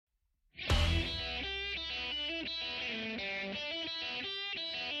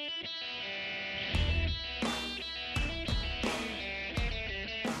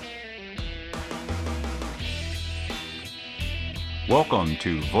Welcome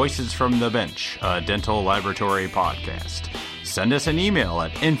to Voices from the Bench, a dental laboratory podcast. Send us an email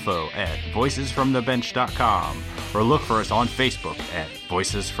at info@voicesfromthebench.com or look for us on Facebook at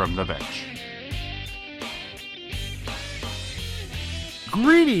Voices from the Bench.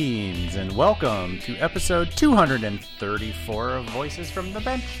 Greetings and welcome to episode 234 of Voices from the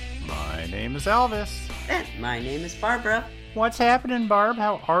Bench. My name is Elvis. And my name is Barbara. What's happening, Barb?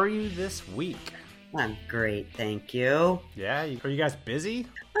 How are you this week? I'm great, thank you. Yeah, are you guys busy?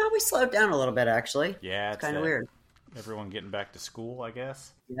 We slowed down a little bit, actually. Yeah, it's kind of weird. Everyone getting back to school, I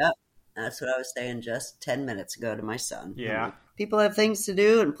guess. Yep, that's what I was saying just 10 minutes ago to my son. Yeah. People have things to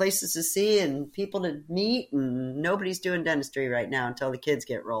do and places to see and people to meet, and nobody's doing dentistry right now until the kids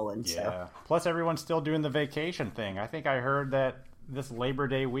get rolling. Yeah. So. Plus, everyone's still doing the vacation thing. I think I heard that this Labor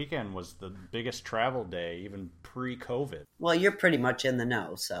Day weekend was the biggest travel day, even pre-COVID. Well, you're pretty much in the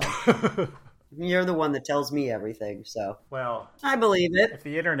know, so... You're the one that tells me everything, so... Well... I believe it. If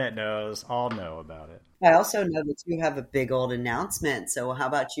the internet knows, I'll know about it. I also know that you have a big old announcement, so how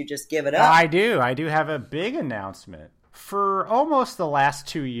about you just give it up? I do have a big announcement. For almost the last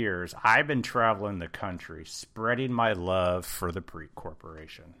 2 years, I've been traveling the country, spreading my love for the Preet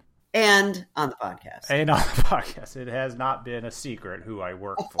Corporation. And on the podcast. It has not been a secret who I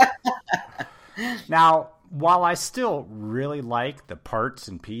work for. Now, while I still really like the parts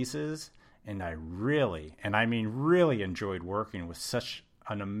and pieces... And I really enjoyed working with such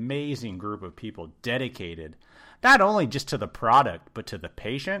an amazing group of people dedicated, not only just to the product, but to the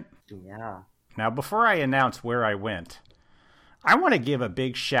patient. Yeah. Now, before I announce where I went, I want to give a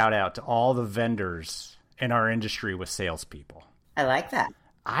big shout out to all the vendors in our industry with salespeople. I like that.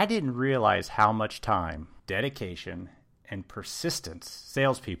 I didn't realize how much time, dedication, and persistence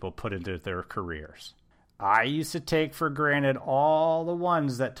salespeople put into their careers. I used to take for granted all the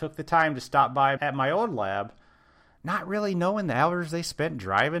ones that took the time to stop by at my old lab, not really knowing the hours they spent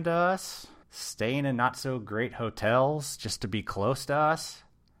driving to us, staying in not-so-great hotels just to be close to us,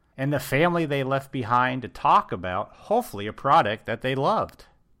 and the family they left behind to talk about, hopefully, a product that they loved.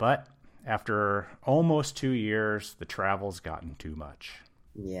 But after almost 2 years, the travel's gotten too much.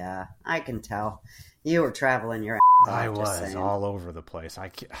 Yeah, I can tell. You were traveling your ass off. I was all over the place.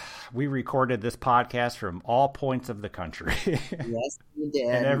 We recorded this podcast from all points of the country. Yes, you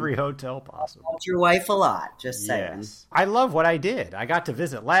did. In every hotel possible. I your wife a lot, just saying. Yes. I love what I did. I got to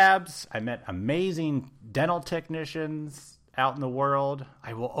visit labs. I met amazing dental technicians out in the world.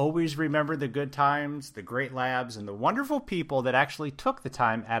 I will always remember the good times, the great labs, and the wonderful people that actually took the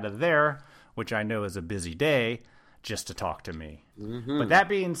time out of their, which I know is a busy day, just to talk to me. Mm-hmm. But that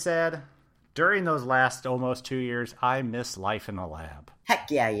being said, during those last almost 2 years, I miss life in the lab. Heck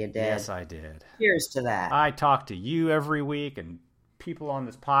yeah, you did. Yes, I did. Cheers to that. I talk to you every week, and people on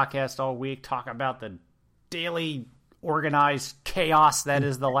this podcast all week talk about the daily organized chaos that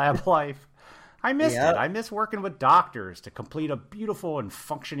is the lab life. I missed it. I miss working with doctors to complete a beautiful and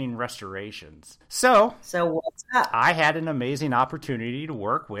functioning restorations. So what's up? I had an amazing opportunity to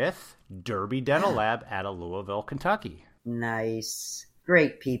work with Derby Dental Lab out of Louisville, Kentucky. Nice.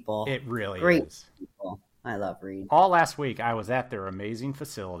 Great people. It really Great is. People. I love Reed. All last week, I was at their amazing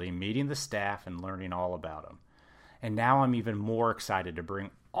facility, meeting the staff and learning all about them. And now I'm even more excited to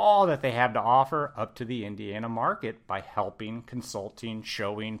bring all that they have to offer up to the Indiana market by helping, consulting,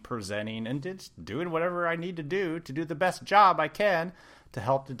 showing, presenting, and just doing whatever I need to do the best job I can to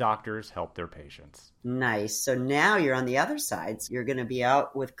help the doctors help their patients. Nice. So now you're on the other side. So you're going to be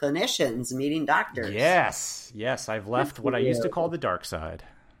out with clinicians meeting doctors. Yes. I've left what I used to call the dark side.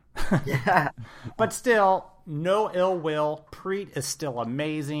 Yeah. But still, no ill will. Preet is still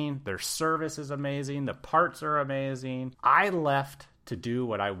amazing. Their service is amazing. The parts are amazing. I left to do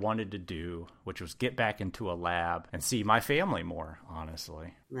what I wanted to do, which was get back into a lab and see my family more,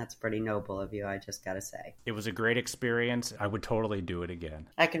 honestly. That's pretty noble of you, I just gotta say. It was a great experience. I would totally do it again.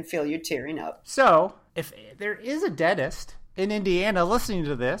 I can feel you tearing up. So, if there is a dentist in Indiana listening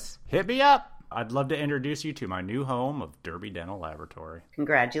to this, hit me up. I'd love to introduce you to my new home of Derby Dental Laboratory.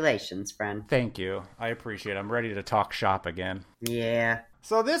 Congratulations, friend. Thank you. I appreciate it. I'm ready to talk shop again. Yeah.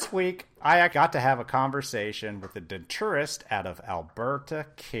 So this week, I got to have a conversation with a denturist out of Alberta,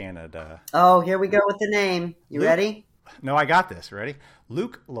 Canada. Oh, here we go with the name. You ready? No, I got this. Ready?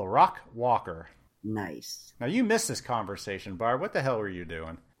 Luke LaRock Walker. Nice. Now, you missed this conversation, Barb. What the hell were you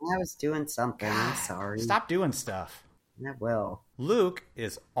doing? I was doing something. I'm sorry. Stop doing stuff. I will. Luke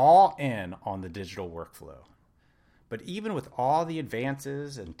is all in on the digital workflow. But even with all the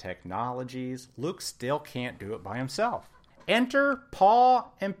advances and technologies, Luke still can't do it by himself. Enter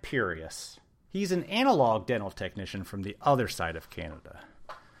Paul Imperius. He's an analog dental technician from the other side of Canada.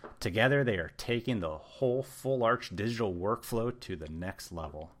 Together, they are taking the whole Full Arch digital workflow to the next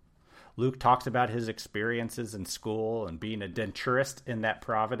level. Luke talks about his experiences in school and being a denturist in that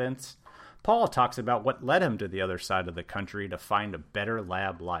Providence. Paul talks about what led him to the other side of the country to find a better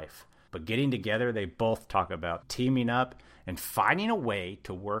lab life. But getting together, they both talk about teaming up and finding a way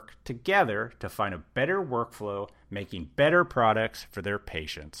to work together to find a better workflow, making better products for their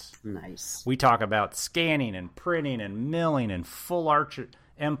patients. Nice. We talk about scanning and printing and milling and full arch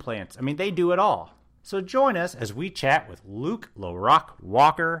implants. I mean, they do it all. So join us as we chat with Luke LaRock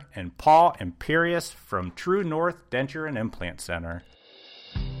Walker and Paul Imperius from True North Denture and Implant Center.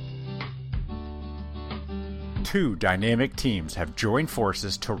 Two dynamic teams have joined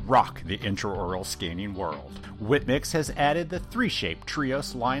forces to rock the intraoral scanning world. Whitmix has added the 3Shape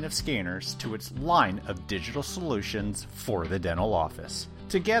Trios line of scanners to its line of digital solutions for the dental office.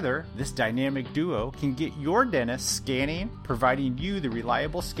 Together, this dynamic duo can get your dentist scanning, providing you the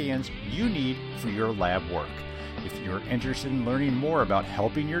reliable scans you need for your lab work. If you're interested in learning more about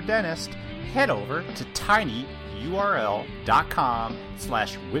helping your dentist, head over to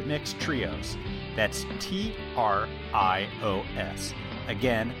tinyurl.com/WhitmixTrios. That's TRIOS.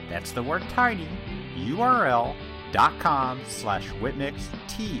 Again, that's the word tiny,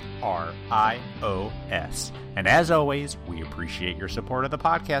 url.com/WhitmixTrios. And as always, we appreciate your support of the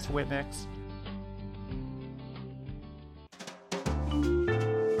podcast, Whitmix.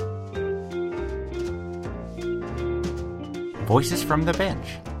 Voices from the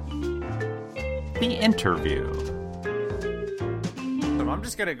Bench. The interview. So I'm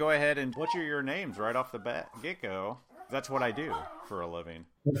just going to go ahead and butcher your names right off the get-go. That's what I do for a living.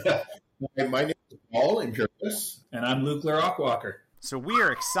 My name is Paul Imperius. And I'm Luke LaRock Walker. So we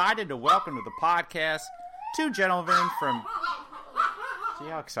are excited to welcome to the podcast two gentlemen from... See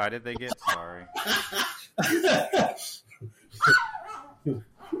how excited they get? Sorry.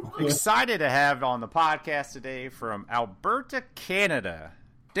 Excited to have on the podcast today from Alberta, Canada,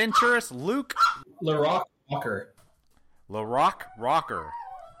 denturist Luke LaRock Walker. LaRock Rocker.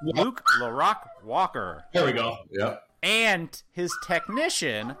 Luke LaRock Walker. There we go. Yep. And his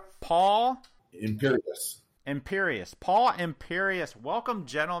technician, Paul Imperius. Paul Imperius. Welcome,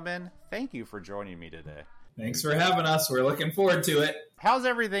 gentlemen. Thank you for joining me today. Thanks for having us. We're looking forward to it. How's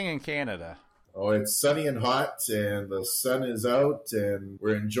everything in Canada? Oh, it's sunny and hot, and the sun is out, and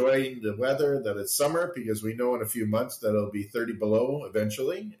we're enjoying the weather that it's summer because we know in a few months that it'll be 30 below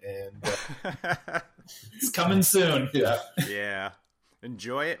eventually. And it's coming soon. Yeah.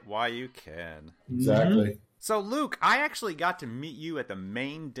 Enjoy it while you can. Exactly. Mm-hmm. So, Luke, I actually got to meet you at the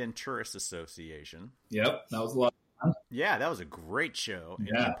Maine Denturist Association. Yep, that was a lot of fun. Yeah, that was a great show. And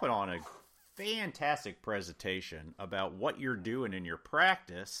you put on a fantastic presentation about what you're doing in your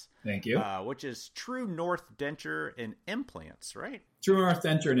practice. Thank you. Which is True North Denture and Implants, right? True North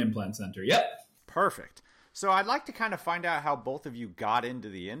Denture and Implant Center. Yep. Perfect. So I'd like to kind of find out how both of you got into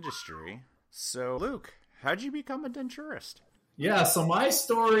the industry. So, Luke, how'd you become a denturist? Yeah, so my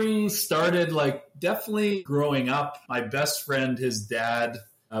story started definitely growing up. My best friend, his dad,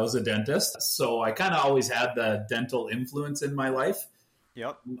 was a dentist. So I kind of always had the dental influence in my life.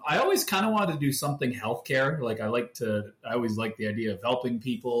 Yep. I always kind of wanted to do something healthcare. I always liked the idea of helping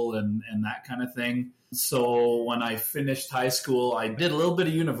people and that kind of thing. So when I finished high school, I did a little bit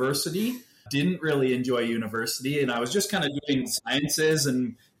of university. Didn't really enjoy university, and I was just kind of doing sciences.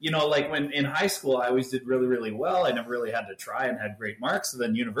 And, when in high school, I always did really, really well. I never really had to try and had great marks. So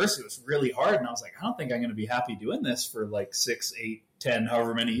then university was really hard. And I was like, I don't think I'm going to be happy doing this for 6, 8, 10,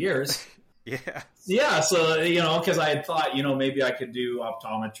 however many years. Yeah. So, because I had thought, maybe I could do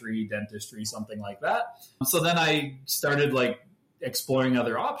optometry, dentistry, something like that. So then I started exploring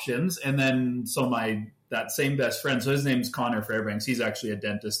other options. And then, that same best friend, so his name's Connor Fairbanks. He's actually a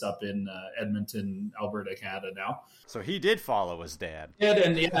dentist up in Edmonton, Alberta, Canada now. So he did follow his dad.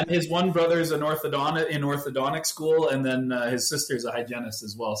 And his one brother's an orthodontist in orthodontic school, and then his sister's a hygienist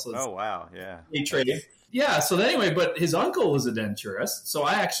as well. So wow, yeah. They trade. Yeah, so anyway, but his uncle was a denturist, so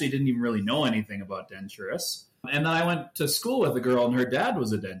I actually didn't even really know anything about denturists. And then I went to school with a girl, and her dad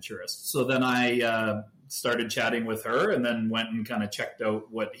was a denturist. So then I started chatting with her and then went and kind of checked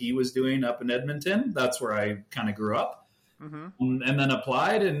out what he was doing up in Edmonton. That's where I kind of grew up. Mm-hmm. And then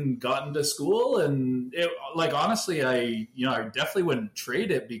applied and got into school. And honestly, I definitely wouldn't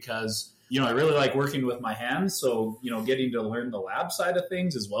trade it because, I really like working with my hands. So, getting to learn the lab side of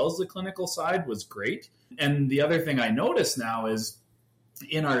things as well as the clinical side was great. And the other thing I notice now is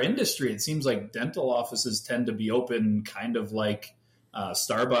in our industry, it seems like dental offices tend to be open kind of like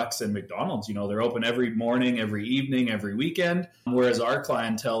Starbucks and McDonald's. They're open every morning, every evening, every weekend, whereas our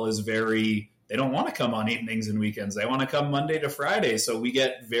clientele is they don't want to come on evenings and weekends. They want to come Monday to Friday. So we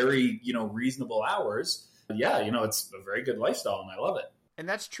get very, reasonable hours. Yeah, it's a very good lifestyle and I love it. And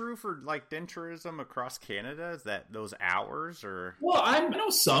that's true for like denturism across Canada? Is that those hours or? Well, I know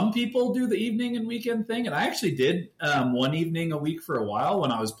some people do the evening and weekend thing. And I actually did one evening a week for a while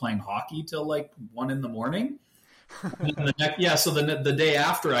when I was playing hockey till like 1 a.m. So the day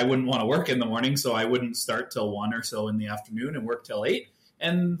after I wouldn't want to work in the morning. So I wouldn't start till 1 or so in the afternoon and work till 8.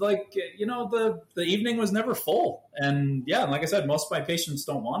 And the evening was never full. And yeah, like I said, most of my patients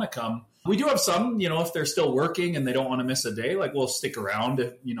don't want to come. We do have some, if they're still working and they don't want to miss a day, like we'll stick around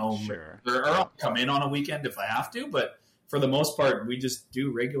if, Sure. or I'll come in on a weekend if I have to. But for the most part, we just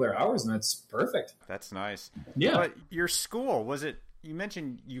do regular hours and it's perfect. That's nice. Yeah. But your school, you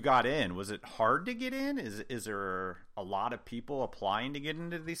mentioned you got in. Was it hard to get in? Is there a lot of people applying to get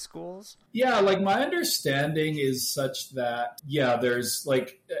into these schools? Yeah, like my understanding is such that, there's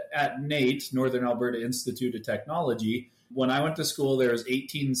like at NAIT, Northern Alberta Institute of Technology, when I went to school, there was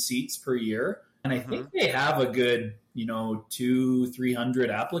 18 seats per year. And I think they have a good, 200-300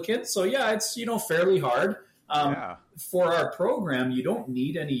 applicants. So yeah, it's, fairly hard. For our program, you don't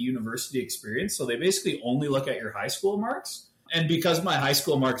need any university experience. So they basically only look at your high school marks. And because my high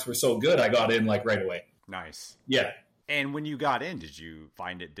school marks were so good, I got in like right away. Nice. Yeah. And when you got in, did you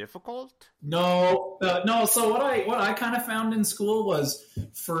find it difficult? No. So what I kind of found in school was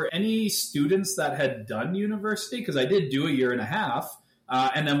for any students that had done university, because I did do a year and a half.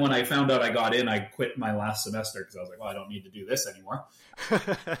 And then when I found out I got in, I quit my last semester because I was like, well, I don't need to do this anymore.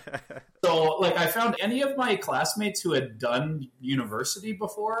 So like I found any of my classmates who had done university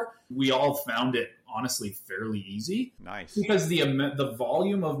before, we all found it honestly fairly easy. Nice. Because the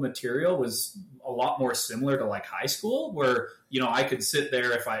volume of material was a lot more similar to like high school where, I could sit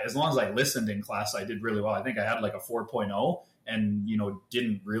there as long as I listened in class, I did really well. I think I had like a 4.0 and,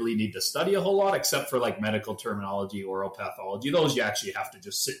 didn't really need to study a whole lot except for like medical terminology, oral pathology. Those you actually have to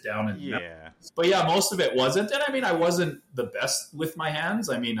just sit down and But yeah, most of it wasn't. And I mean, I wasn't the best with my hands.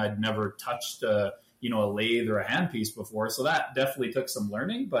 I mean, I'd never touched a lathe or a handpiece before. So that definitely took some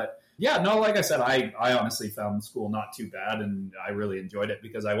learning. But yeah, no, like I said, I honestly found school not too bad and I really enjoyed it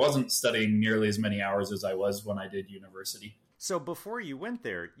because I wasn't studying nearly as many hours as I was when I did university. So before you went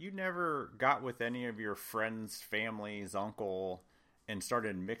there, you never got with any of your friends, families, uncle, and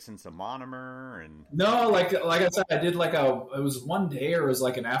started mixing some monomer? And no, like I said, I did it was one day or it was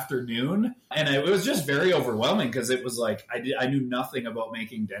like an afternoon, and it was just very overwhelming because it was like I knew nothing about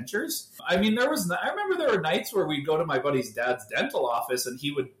making dentures. I mean, I remember there were nights where we'd go to my buddy's dad's dental office and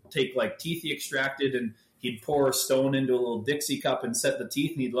he would take like teeth he extracted and he'd pour stone into a little Dixie cup and set the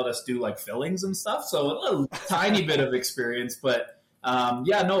teeth, and he'd let us do like fillings and stuff. So a tiny bit of experience, but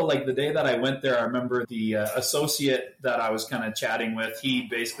like the day that I went there, I remember the associate that I was kind of chatting with, he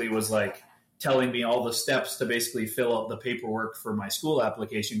basically was like telling me all the steps to basically fill out the paperwork for my school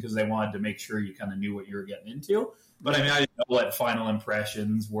application because they wanted to make sure you kind of knew what you were getting into. But I mean, I didn't know what final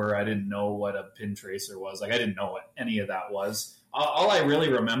impressions were. I didn't know what a pin tracer was. Like I didn't know what any of that was. All I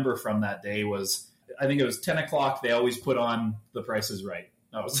really remember from that day was, I think it was 10 o'clock. They always put on The Price is Right.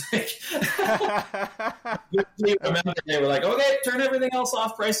 I was like, remember they were like, okay, turn everything else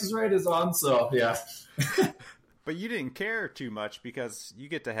off. Price is Right is on. So yeah. But you didn't care too much because you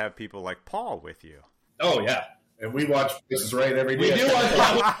get to have people like Paul with you. Oh yeah. And we watch Price is Right every day. We do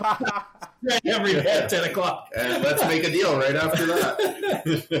watch every day at 10 o'clock. And let's make a deal right after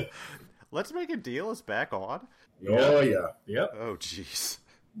that. Let's Make a Deal is back on. Oh yeah. Yep. Oh jeez.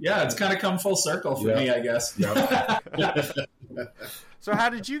 Yeah, it's kind of come full circle for me, I guess. Yep. So how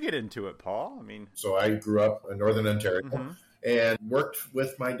did you get into it, Paul? I mean, so I grew up in Northern Ontario and worked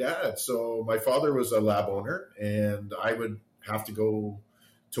with my dad. So my father was a lab owner, and I would have to go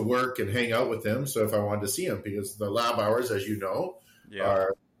to work and hang out with him. So if I wanted to see him, because the lab hours, as you know,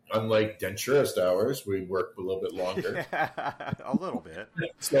 are unlike denturist hours. We work a little bit longer. A little bit.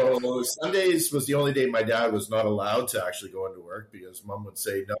 So Sundays was the only day my dad was not allowed to actually go into work because Mom would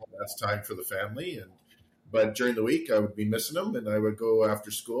say, no, that's time for the family. But during the week, I would be missing him, and I would go after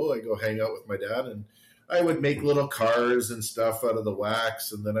school. I'd go hang out with my dad, and I would make little cars and stuff out of the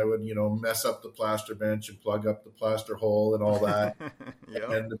wax, and then I would, mess up the plaster bench and plug up the plaster hole and all that.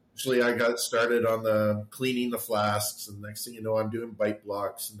 And eventually I got started on the cleaning the flasks, and next thing you know, I'm doing bite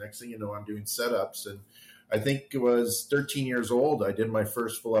blocks, and next thing you know, I'm doing setups. And I think it was 13 years old, I did my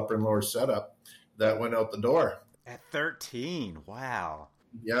first full upper and lower setup that went out the door. At 13, wow.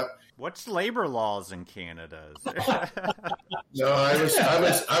 Yeah. What's labor laws in Canada? No, I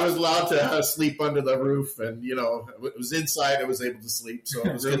was allowed to sleep under the roof, and it was inside. I was able to sleep, so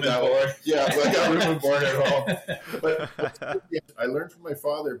it was Room good and that board. way. Yeah, so I got room and board at home. But yeah, I learned from my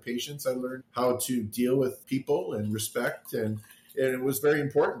father patience. I learned how to deal with people and respect, and it was very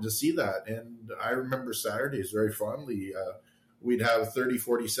important to see that. And I remember Saturdays very fondly. We'd have 30,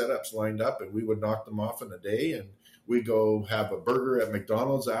 40 setups lined up, and we would knock them off in a day, and we'd go have a burger at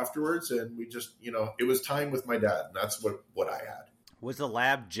McDonald's afterwards, and we just, it was time with my dad, and that's what I had. Was the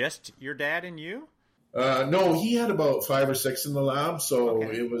lab just your dad and you? No, he had about 5 or 6 in the lab, so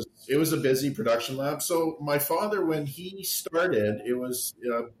Okay. it was a busy production lab. So my father, when he started, it was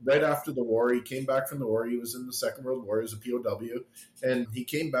right after the war. He came back from the war. He was in the Second World War. He was a POW, and he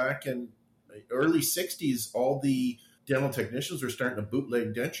came back in early 60s. All the dental technicians were starting to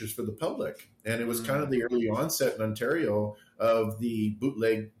bootleg dentures for the public, and it was kind of the early onset in Ontario of the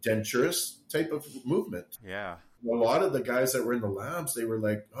bootleg denturist type of movement. Yeah. A lot of the guys that were in the labs, they were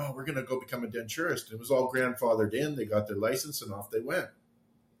like, oh, we're going to go become a denturist. It was all grandfathered in. They got their license and off they went.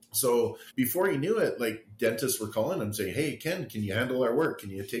 So before he knew it, like dentists were calling him saying, hey, Ken, can you handle our work? Can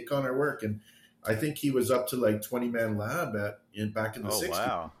you take on our work? And I think he was up to like 20-man lab back in the 60s.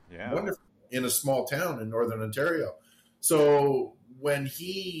 Wow. Yeah. Wonderful. In a small town in Northern Ontario. So when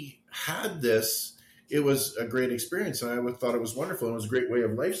he had this, it was a great experience. And I thought it was wonderful. It was a great way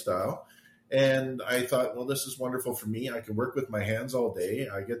of lifestyle. And I thought, well, this is wonderful for me. I can work with my hands all day.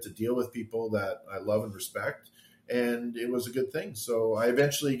 I get to deal with people that I love and respect. And it was a good thing. So I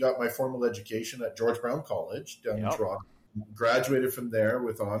eventually got my formal education at George Brown College down in Toronto. Graduated from there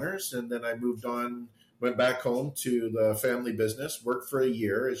with honors. And then I moved on, went back home to the family business, worked for a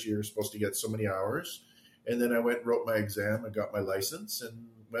year, as you're supposed to get so many hours. And then I went and wrote my exam and got my license and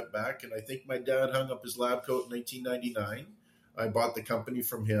went back. And I think my dad hung up his lab coat in 1999. I bought the company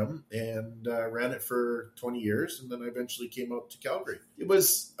from him and ran it for 20 years. And then I eventually came out to Calgary. It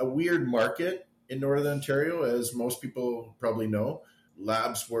was a weird market in Northern Ontario, as most people probably know.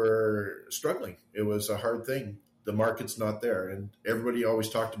 Labs were struggling. It was a hard thing. The market's not there. And everybody always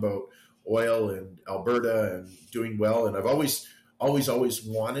talked about oil and Alberta and doing well. And I've always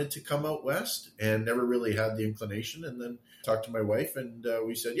wanted to come out west and never really had the inclination. And then talked to my wife and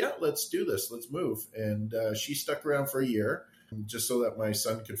we said, yeah, let's do this. Let's move. And she stuck around for a year just so that my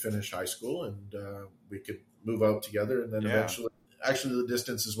son could finish high school and we could move out together. And then eventually, actually the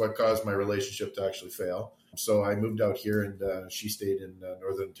distance is what caused my relationship to actually fail. So I moved out here and she stayed in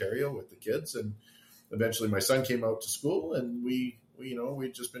Northern Ontario with the kids. And eventually my son came out to school and we've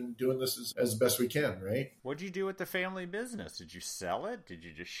just been doing this as best we can, right? What'd you do with the family business? Did you sell it? Did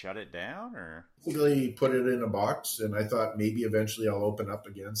you just shut it down, or? Basically put it in a box, and I thought maybe eventually I'll open up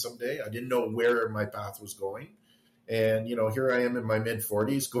again someday. I didn't know where my path was going. And, here I am in my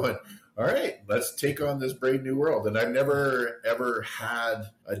mid-40s going, all right, let's take on this brave new world. And I've never, ever had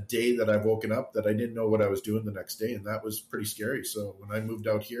a day that I've woken up that I didn't know what I was doing the next day. And that was pretty scary. So when I moved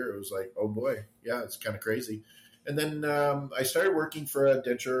out here, it was like, oh boy, yeah, it's kind of crazy. And then I started working for a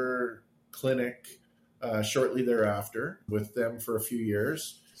denture clinic shortly thereafter with them for a few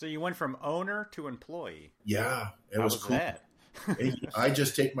years. So you went from owner to employee. Yeah, it How was cool. That? I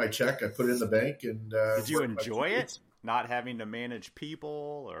just take my check, I put it in the bank, and did you enjoy it? Not having to manage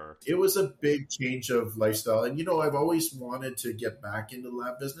people, or? It was a big change of lifestyle. And I've always wanted to get back into the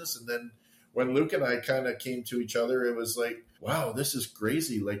lab business. And then when Luke and I kind of came to each other, it was like, wow, this is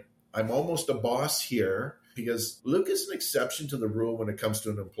crazy. Like, I'm almost a boss here. Because Luke is an exception to the rule when it comes to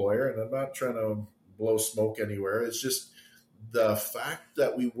an employer, and I'm not trying to blow smoke anywhere. It's just the fact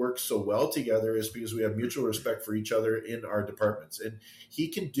that we work so well together is because we have mutual respect for each other in our departments. And he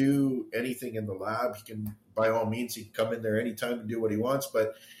can do anything in the lab. He can, by all means, he can come in there anytime and do what he wants,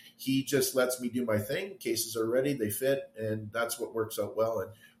 but he just lets me do my thing. Cases are ready, they fit, and that's what works out well.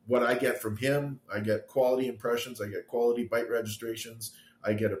 And what I get from him, I get quality impressions, I get quality bite registrations,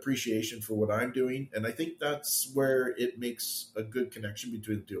 I get appreciation for what I'm doing. And I think that's where it makes a good connection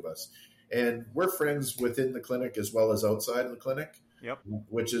between the two of us. And we're friends within the clinic as well as outside of the clinic,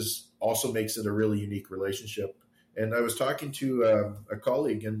 which also makes it a really unique relationship. And I was talking to a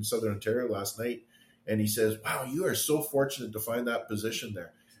colleague in Southern Ontario last night, and he says, wow, you are so fortunate to find that position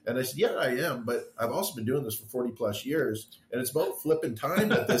there. And I said, yeah, I am, but I've also been doing this for 40 plus years, and it's about flipping time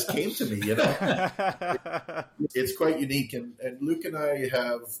that this came to me, It's quite unique. And Luke and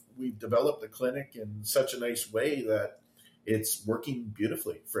I we've developed the clinic in such a nice way that it's working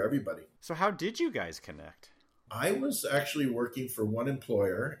beautifully for everybody. So how did you guys connect? I was actually working for one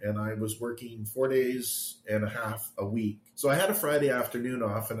employer, and I was working 4 days and a half a week. So I had a Friday afternoon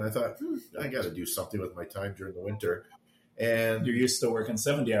off, and I thought, I got to do something with my time during the winter. And You're used to working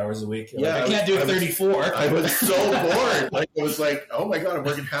 70 hours a week. You're Yeah, like, I can't do 34. I was so bored. Like, it was like, oh my God, I'm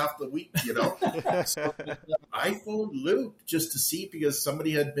working half the week, So I phoned Luke just to see, because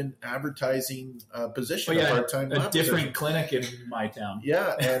somebody had been advertising a position, a part-time a different position. clinic in my town.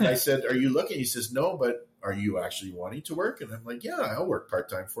 Yeah, and I said, are you looking? He says, no, but are you actually wanting to work? And I'm like, yeah, I'll work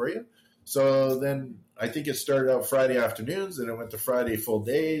part-time for you. So then I think it started out Friday afternoons, and it went to Friday full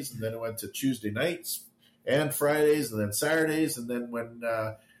days, and then it went to Tuesday nights and Fridays, and then Saturdays. And then when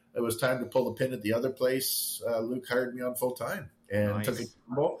it was time to pull the pin at the other place, Luke hired me on full-time and took a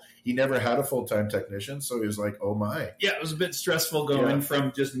gamble. He never had a full-time technician, so he was like, oh my. Yeah, it was a bit stressful going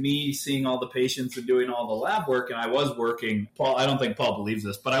from just me seeing all the patients and doing all the lab work, and I was working, Paul, I don't think Paul believes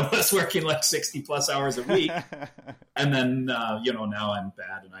this, but I was working like 60 plus hours a week. And then, now I'm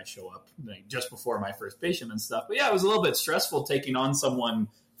bad and I show up just before my first patient and stuff. But yeah, it was a little bit stressful taking on someone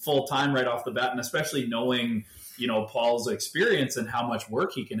full-time right off the bat, and especially knowing Paul's experience and how much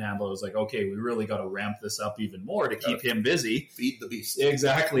work he can handle. It was like, okay, we really got to ramp this up even more to keep him busy. Feed the beast.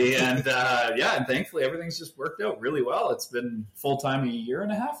 Exactly. And and thankfully everything's just worked out really well. It's been full-time a year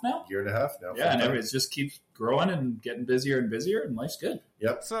and a half now. Yeah, and it just keeps growing and getting busier and busier, and life's good.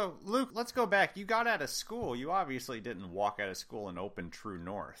 Yep. So, Luke, let's go back. You got out of school. You obviously didn't walk out of school and open True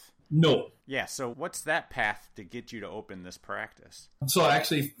North. No. Yeah, so what's that path to get you to open this practice? So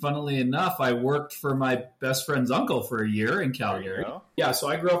actually, funnily enough, I worked for my best friend's uncle for a year in Calgary. Yeah, so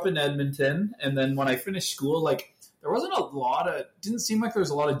I grew up in Edmonton, and then when I finished school, there wasn't didn't seem like there was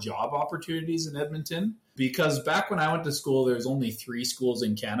a lot of job opportunities in Edmonton, because back when I went to school, there was only 3 schools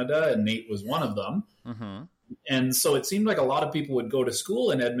in Canada, and Nate was one of them. Mm-hmm. And so it seemed like a lot of people would go to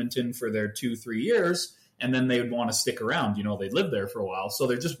school in Edmonton for their 2-3 years, and then they would want to stick around. They'd lived there for a while. So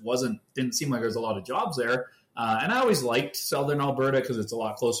there just didn't seem like there was a lot of jobs there. And I always liked Southern Alberta because it's a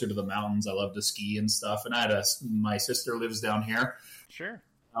lot closer to the mountains. I love to ski and stuff. And my sister lives down here. Sure.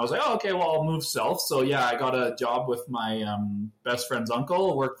 I was like, oh, okay, well, I'll move south. So yeah, I got a job with my best friend's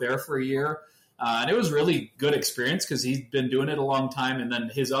uncle, worked there for a year. And it was really good experience because he's been doing it a long time. And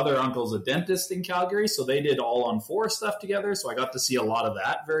then his other uncle's a dentist in Calgary. So they did all on 4 stuff together. So I got to see a lot of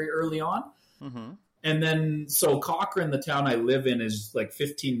that very early on. Mm-hmm. And then, so Cochrane, the town I live in, is like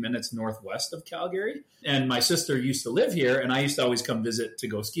 15 minutes northwest of Calgary. And my sister used to live here, and I used to always come visit to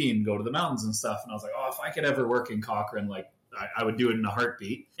go ski and go to the mountains and stuff. And I was like, oh, if I could ever work in Cochrane, I would do it in a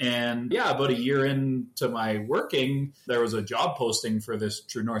heartbeat. And yeah, about a year into my working, there was a job posting for this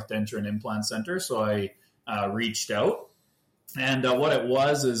True North Denture and Implant Center. So I reached out. And what it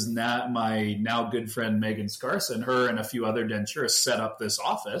was is my now good friend Megan Scarson, her and a few other denturists set up this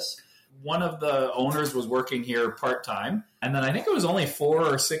office. One of the owners was working here part-time. And then I think it was only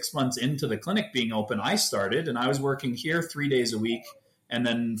 4 or 6 months into the clinic being open, I started. And I was working here 3 days a week. And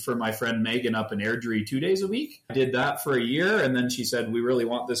then for my friend Megan up in Airdrie 2 days a week. I did that for a year. And then she said, we really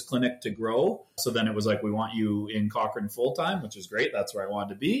want this clinic to grow. So then it was like, we want you in Cochrane full-time, which is great. That's where I wanted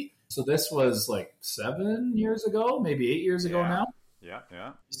to be. So this was like 7 years ago, maybe 8 years ago now.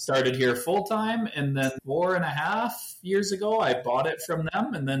 Yeah. Started here full-time, and then 4.5 years ago, I bought it from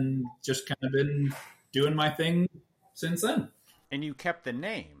them, and then just kind of been doing my thing since then. And you kept the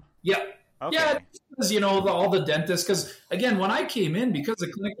name? Yeah. Okay. Yeah, because, all the dentists, because, again, when I came in, because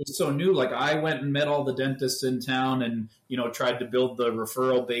the clinic was so new, I went and met all the dentists in town and, tried to build the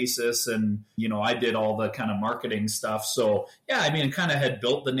referral basis, and, I did all the kind of marketing stuff. So, yeah, kind of had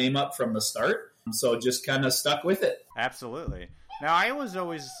built the name up from the start, so just kind of stuck with it. Absolutely. Now, I was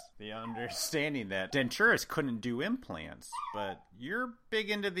always the understanding that denturists couldn't do implants, but you're big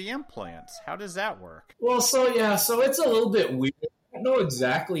into the implants. How does that work? Well, so it's a little bit weird. I don't know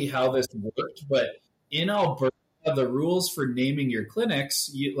exactly how this worked, but in Alberta, the rules for naming your clinics,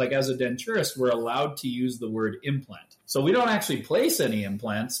 as a denturist, we're allowed to use the word implant. So we don't actually place any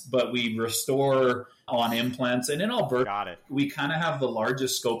implants, but we restore on implants. And in Alberta, we kind of have the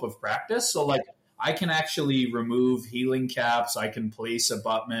largest scope of practice. So I can actually remove healing caps. I can place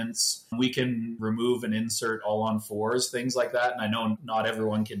abutments. We can remove and insert all on 4s, things like that. And I know not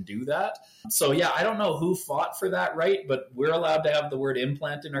everyone can do that. So yeah, I don't know who fought for that right, but we're allowed to have the word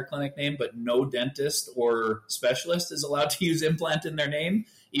implant in our clinic name, but no dentist or specialist is allowed to use implant in their name,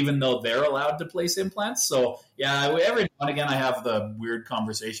 even though they're allowed to place implants. So yeah, every now and again, I have the weird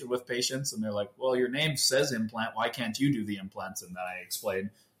conversation with patients and they're like, well, your name says implant. Why can't you do the implants? And then I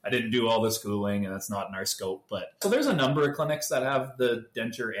explain, I didn't do all the schooling, and that's not in our scope. But so there's a number of clinics that have the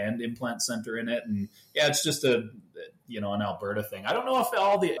denture and implant center in it, and yeah, it's just an Alberta thing. I don't know if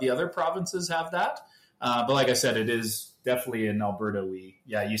all the other provinces have that, but like I said, it is definitely in Alberta.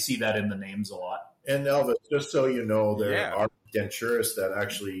 You see that in the names a lot. And Elvis, just so you know, there are denturists that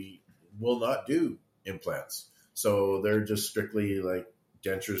actually will not do implants. So they're just strictly like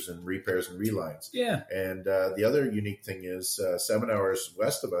dentures and repairs and relines. Yeah. And the other unique thing is 7 hours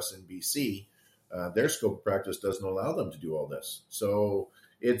west of us in BC, their scope of practice doesn't allow them to do all this. So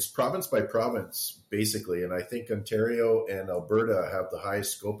it's province by province, basically. And I think Ontario and Alberta have the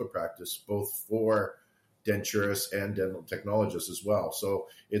highest scope of practice, both for denturists and dental technologists as well. So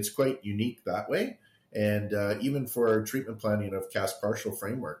it's quite unique that way. And even for treatment planning of cast partial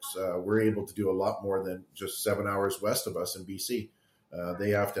frameworks, we're able to do a lot more than just 7 hours west of us in BC. They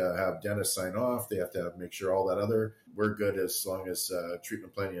have to have dentists sign off. They have to make sure all that other, we're good as long as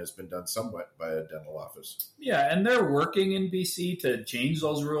treatment planning has been done somewhat by a dental office. Yeah, and they're working in BC to change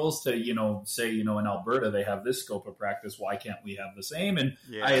those rules to, say, in Alberta, they have this scope of practice. Why can't we have the same? And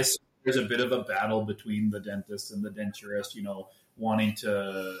I assume there's a bit of a battle between the dentist and the denturist, wanting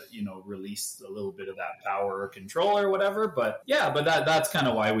to, release a little bit of that power or control or whatever. But that's kind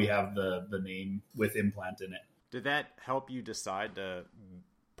of why we have the name with implant in it. Did that help you decide to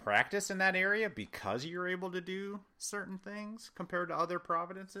practice in that area because you're able to do certain things compared to other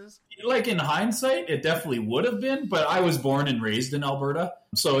provinces? Like in hindsight, it definitely would have been, but I was born and raised in Alberta.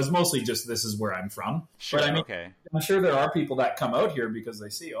 So it's mostly just this is where I'm from. Sure, but okay. I'm sure there are people that come out here because they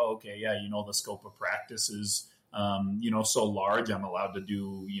see, the scope of practice is so large, I'm allowed to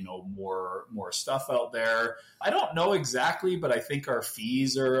do, more stuff out there. I don't know exactly, but I think our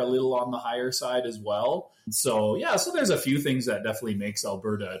fees are a little on the higher side as well. So there's a few things that definitely makes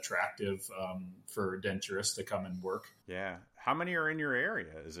Alberta attractive for denturists to come and work. Yeah. How many are in your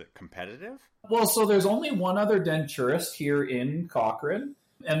area? Is it competitive? Well, so there's only one other denturist here in Cochrane.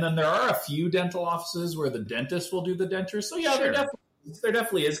 And then there are a few dental offices where the dentist will do the dentures. So Sure. There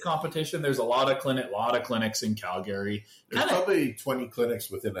definitely is competition. There's a lot of clinics in Calgary. There's probably 20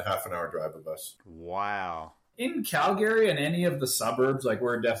 clinics within a half an hour drive of us. Wow. In Calgary and any of the suburbs, like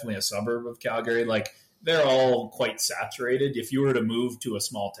we're definitely a suburb of Calgary, like they're all quite saturated. If you were to move to a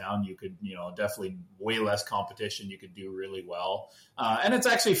small town, you could, definitely way less competition. You could do really well. And it's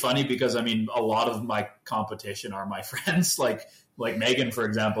actually funny because, a lot of my competition are my friends, like Megan, for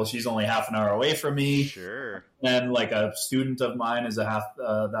example, she's only half an hour away from me. Sure. And like a student of mine is that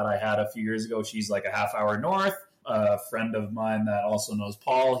I had a few years ago. She's like a half hour north. A friend of mine that also knows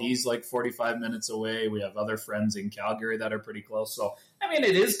Paul, he's like 45 minutes away. We have other friends in Calgary that are pretty close. So,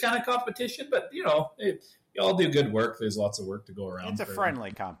 it is kind of competition, but you all do good work. There's lots of work to go around. It's a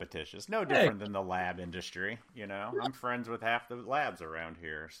friendly competition. It's no different than the lab industry. I'm friends with half the labs around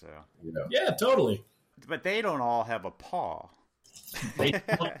here. So yeah, totally. But they don't all have a paw. They don't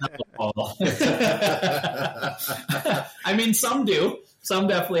have a paw. Some do. Some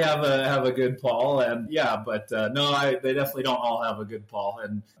definitely have a good paw, and they definitely don't all have a good paw,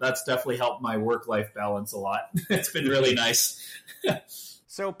 and that's definitely helped my work-life balance a lot. It's been really nice.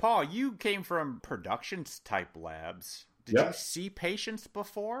 So, Paul, you came from production-type labs. Did you see patients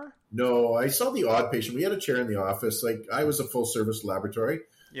before? No, I saw the odd patient. We had a chair in the office. Like, I was a full-service laboratory.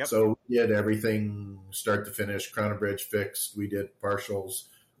 Yep. So we did everything start to finish, crown and bridge fixed. We did partials.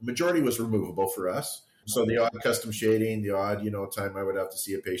 The majority was removable for us. So the odd custom shading, the odd, time I would have to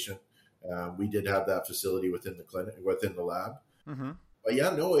see a patient. We did have that facility within the clinic, within the lab. Mm-hmm. But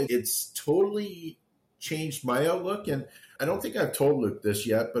it's totally changed my outlook. And I don't think I've told Luke this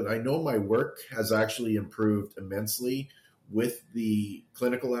yet, but I know my work has actually improved immensely with the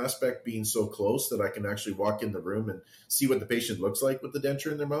clinical aspect being so close that I can actually walk in the room and see what the patient looks like with the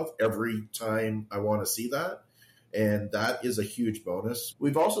denture in their mouth every time I want to see that. And that is a huge bonus.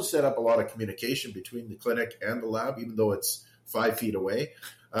 We've also set up a lot of communication between the clinic and the lab, even though it's 5 feet away.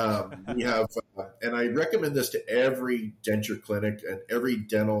 We have, and I recommend this to every denture clinic and every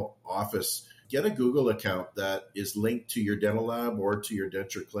dental office. Get a Google account that is linked to your dental lab or to your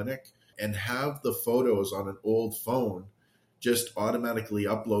denture clinic, and have the photos on an old phone just automatically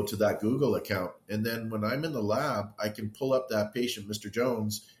upload to that Google account. And then when I'm in the lab, I can pull up that patient, Mr.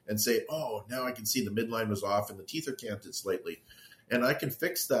 Jones, and say, oh, now I can see the midline was off and the teeth are canted slightly. And I can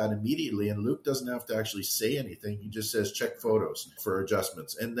fix that immediately. And Luke doesn't have to actually say anything. He just says, check photos for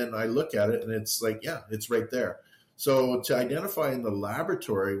adjustments. And then I look at it and it's like, yeah, it's right there. So to identify in the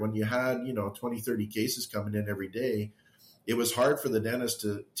laboratory, when you had, 20, 30 cases coming in every day, it was hard for the dentist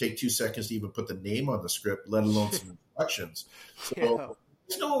to take 2 seconds to even put the name on the script, let alone some instructions. So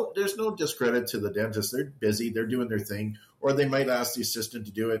there's no discredit to the dentist. They're busy. They're doing their thing. Or they might ask the assistant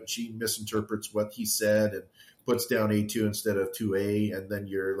to do it, and she misinterprets what he said and puts down A2 instead of 2A. And then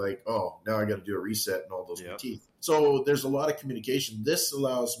you're like, oh, now I got to do a reset and all those teeth. So there's a lot of communication. This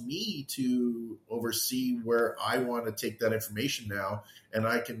allows me to oversee where I want to take that information now, and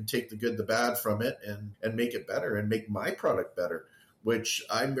I can take the good, the bad from it and make it better and make my product better, which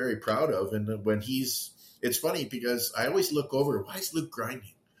I'm very proud of. And when he's it's funny because I always look over, why is Luke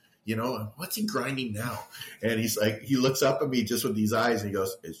grinding? You know, what's he grinding now? And he's like, he looks up at me just with these eyes and he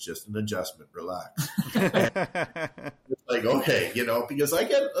goes, it's just an adjustment. Relax. It's like, okay, you know, because I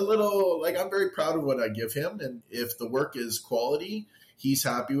get a little, like, I'm very proud of what I give him. And if the work is quality, he's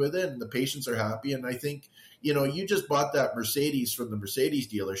happy with it and the patients are happy. And I think, you know, you just bought that Mercedes from the Mercedes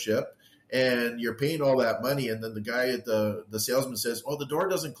dealership and you're paying all that money. And then the guy at the salesman says, oh, the door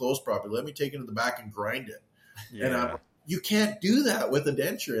doesn't close properly. Let me take it to the back and grind it. Yeah. And you can't do that with a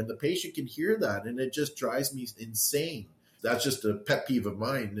denture, and the patient can hear that, and it just drives me insane. That's just a pet peeve of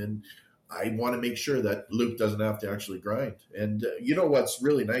mine, and I want to make sure that Luke doesn't have to actually grind. And you know what's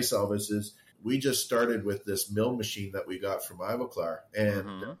really nice, Elvis, is we just started with this mill machine that we got from Ivoclar,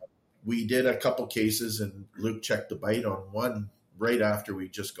 and we did a couple cases, and Luke checked the bite on one right after we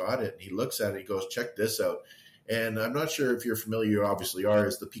just got it, and he looks at it, he goes, check this out. And I'm not sure if you're familiar, you obviously are,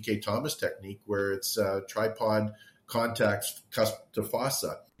 is the PK Thomas technique, where it's tripod contacts to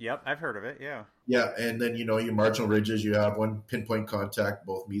fossa. Yep, I've heard of it, yeah. Yeah, and then, you know, your marginal ridges, you have one pinpoint contact,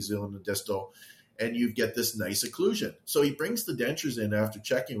 both mesial and the distal, and you get this nice occlusion. So he brings the dentures in after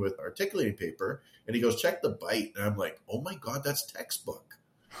checking with articulating paper, and he goes, check the bite. And I'm like, oh my God, that's textbook.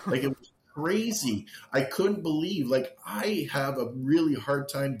 Like, it was crazy. I couldn't believe, like, I have a really hard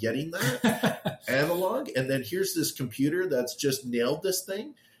time getting that analog, and then here's this computer that's just nailed this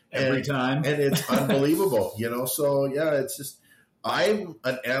thing. Every time. And it's unbelievable, you know? So, yeah, it's just, I'm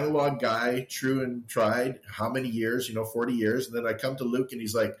an analog guy, true and tried, how many years, 40 years. And then I come to Luke and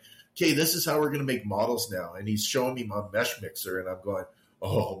he's like, okay, this is how we're going to make models now. And he's showing me my mesh mixer and I'm going,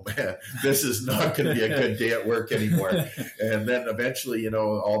 oh man, this is not going to be a good day at work anymore. And then eventually,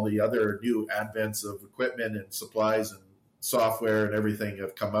 all the other new advents of equipment and supplies and software and everything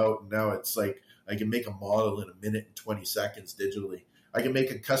have come out. And now it's like, I can make a model in a minute and 20 seconds digitally. I can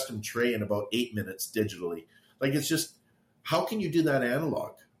make a custom tray in about 8 minutes digitally. Like, it's just, how can you do that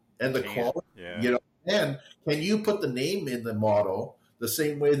analog? And the quality, and can you put the name in the model the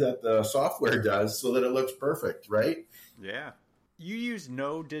same way that the software does so that it looks perfect, right? Yeah. You used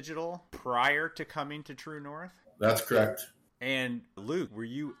no digital prior to coming to True North? That's correct. And Luke, were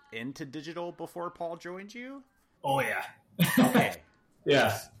you into digital before Paul joined you? Oh, yeah. Okay.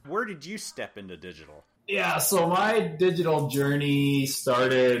 Yeah. Where did you step into digital? Yeah, so my digital journey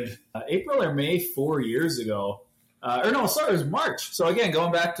started April or May 4 years ago. It was March. So again,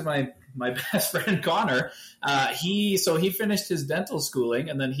 going back to my best friend Connor, he finished his dental schooling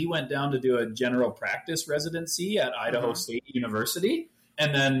and then he went down to do a general practice residency at Idaho State University.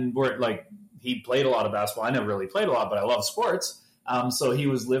 And then he played a lot of basketball. I never really played a lot, but I love sports. So he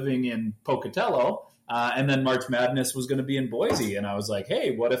was living in Pocatello. And then March Madness was going to be in Boise. And I was like,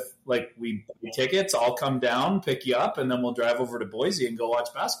 hey, what if we buy tickets, I'll come down, pick you up, and then we'll drive over to Boise and go watch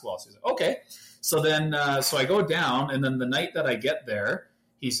basketball. So he's like, okay. So then, so I go down, and then the night that I get there,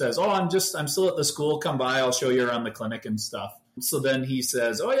 he says, oh, I'm still at the school. Come by. I'll show you around the clinic and stuff. So then he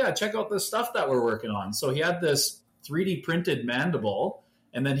says, oh yeah, check out the stuff that we're working on. So he had this 3D printed mandible,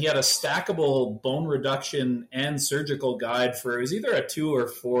 and then he had a stackable bone reduction and surgical guide for, it was either a 2 or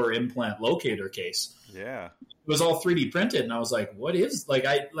 4 implant locator case. Yeah. It was all 3D printed. And I was like, what is, I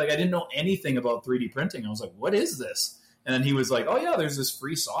didn't know anything about 3D printing. I was like, what is this? And then he was like, oh yeah, there's this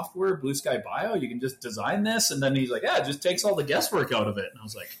free software, Blue Sky Bio. You can just design this. And then he's like, yeah, it just takes all the guesswork out of it. And I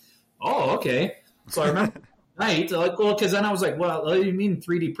was like, oh, okay. So I remember night, because then I was like, well, what do you mean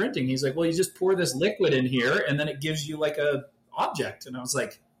 3D printing? He's like, well, you just pour this liquid in here and then it gives you a object. And I was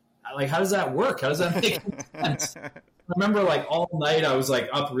like, how does that work? How does that make sense? I remember all night I was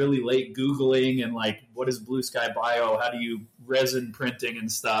up really late Googling and what is Blue Sky Bio? How do you resin printing and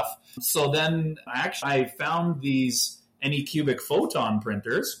stuff? So then I found these Anycubic photon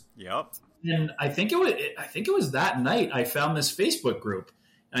printers. Yep. And I think it was that night I found this Facebook group.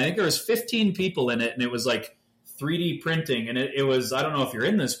 And I think there was 15 people in it and it was 3D printing. And it was, I don't know if you're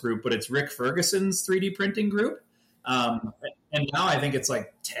in this group, but it's Rick Ferguson's 3D printing group. And now I think it's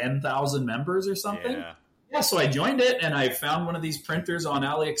 10,000 members or something. Yeah, so I joined it and I found one of these printers on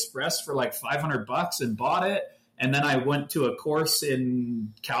AliExpress for $500 and bought it. And then I went to a course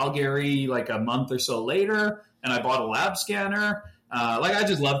in Calgary a month or so later and I bought a lab scanner. I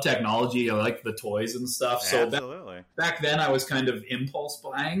just love technology. I like the toys and stuff. So back then I was kind of impulse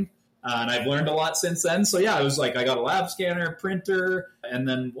buying and I've learned a lot since then. So yeah, I was I got a lab scanner, printer, and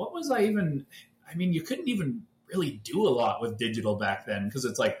then what was you couldn't even really do a lot with digital back then because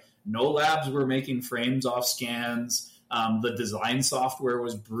it's no labs were making frames off scans. The design software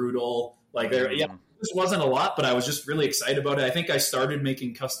was brutal. This wasn't a lot, but I was just really excited about it. I think I started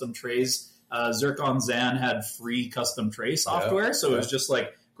making custom trays. Zircon Zan had free custom tray software. So it was just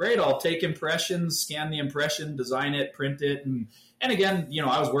great. I'll take impressions, scan the impression, design it, print it. And again,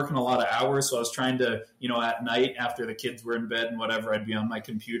 I was working a lot of hours, so I was trying to, at night after the kids were in bed and whatever, I'd be on my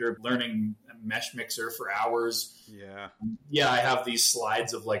computer learning Mesh Mixer for hours. Yeah. Yeah, I have these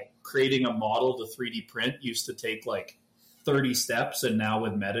slides of like creating a model to 3D print used to take like 30 steps, and now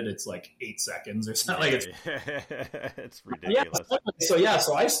with Medit it's like 8 seconds or something. Like it's ridiculous.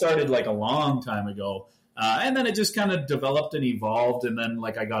 So I started like a long time ago. And then it just kind of developed and evolved. And then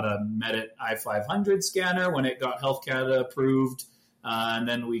like I got a Medit i500 scanner when it got Health Canada approved. And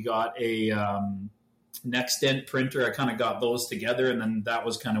then we got a Nextdent printer. I kind of got those together. And then that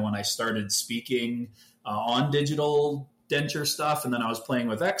was kind of when I started speaking on digital denture stuff. And then I was playing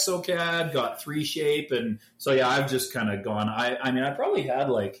with Exocad, got 3Shape. And so, yeah, I've just kind of gone. I mean, I probably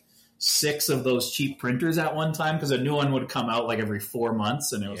had like 6 of those cheap printers at one time because a new one would come out like every 4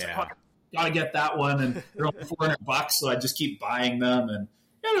 months. And it was like, oh, gotta get that one, and they're only $400, so I just keep buying them, and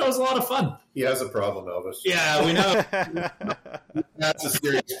it was a lot of fun. He has a problem, Elvis. Yeah, we know. That's a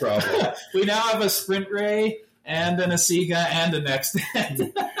serious problem. We now have a Sprint Ray and an Asiga and a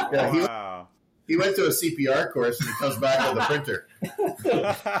Nextdent. Yeah, he went to a CPR course and he comes back with a printer.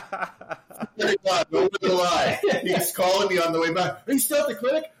 Don't lie. He's calling me on the way back. Are you still at the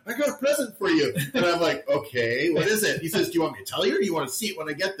clinic? I got a present for you. And I'm like, okay, what is it? He says, do you want me to tell you, or do you want to see it when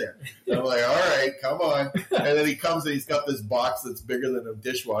I get there? And I'm like, all right, come on. And then he comes and he's got this box that's bigger than a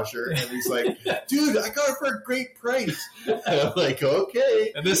dishwasher. And he's like, dude, I got it for a great price. And I'm like,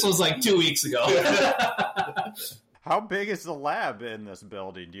 okay. And this was like 2 weeks ago. How big is the lab in this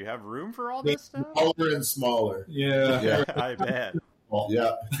building? Do you have room for all this stuff? Smaller and smaller. Yeah. I bet.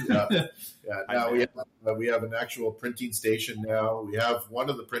 Yeah. Now we have an actual printing station now. We have one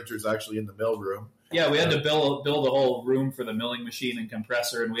of the printers actually in the mill room. Yeah, we had to build a whole room for the milling machine and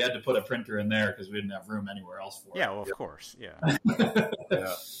compressor, and we had to put a printer in there because we didn't have room anywhere else for it. Yeah, well, of course. Yeah.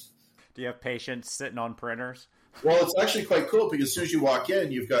 Yeah. Do you have patients sitting on printers? Well, it's actually quite cool because as soon as you walk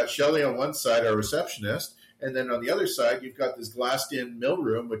in, you've got Shelley on one side, our receptionist, and then on the other side, you've got this glassed-in mill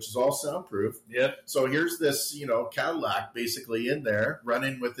room, which is all soundproof. Yep. So here's this, Cadillac basically in there,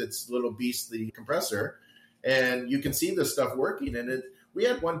 running with its little beast, the compressor, and you can see this stuff working. And we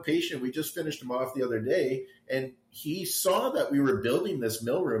had one patient, we just finished him off the other day, and he saw that we were building this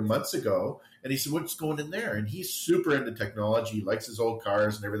mill room months ago, and he said, what's going in there? And he's super into technology, he likes his old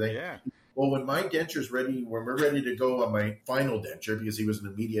cars and everything. Yeah. Well, when my denture's ready, when we're ready to go on my final denture, because he was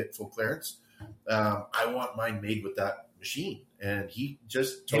an immediate full clearance, I want mine made with that machine. And he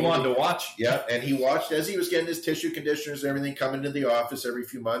just he wanted to watch. Yeah, and he watched as he was getting his tissue conditioners and everything, coming to the office every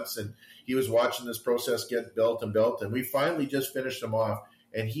few months, and he was watching this process get built, and we finally just finished him off.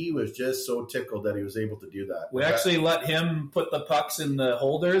 And he was just so tickled that he was able to do that. We actually let him put the pucks in the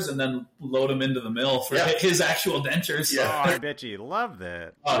holders and then load them into the mill for his actual dentures. Yeah. Oh, I bet you loved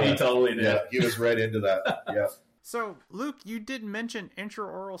that. Oh, he totally did. Yeah, he was right into that. Yeah. So, Luke, you didn't mention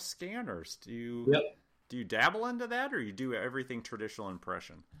intraoral scanners. Do you dabble into that, or you do everything traditional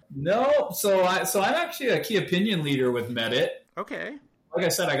impression? No. So I'm actually a key opinion leader with Medit. Okay. Like I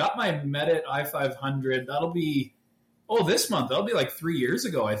said, I got my Medit i500. That'll be... this month. That'll be like 3 years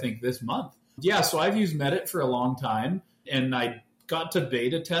ago, I think, this month. Yeah, so I've used Medit for a long time, and I got to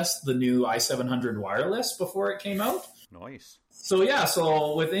beta test the new i700 wireless before it came out. Nice. So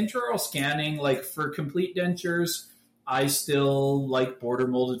with intraoral scanning, like for complete dentures, I still like border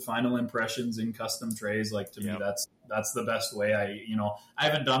molded final impressions in custom trays. Like to me, that's the best way. I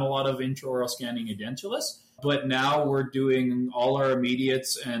haven't done a lot of intraoral scanning edentulous, but now we're doing all our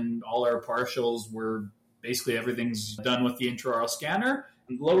immediates and all our partials. Basically, everything's done with the intraoral scanner.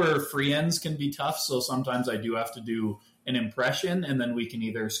 Lower free ends can be tough, so sometimes I do have to do an impression, and then we can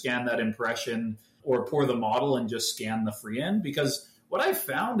either scan that impression or pour the model and just scan the free end. Because what I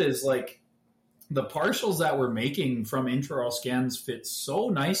found is like the partials that we're making from intraoral scans fit so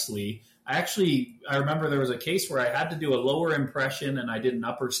nicely. I remember there was a case where I had to do a lower impression and I did an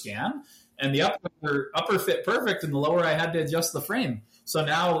upper scan, and the upper fit perfect, and the lower I had to adjust the frame. So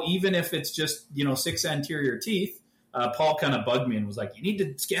now, even if it's just 6 anterior teeth, Paul kind of bugged me and was like, "You need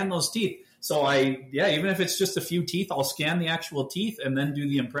to scan those teeth." So even if it's just a few teeth, I'll scan the actual teeth and then do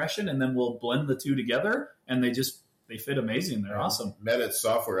the impression, and then we'll blend the two together, and they fit amazing. They're awesome. Medit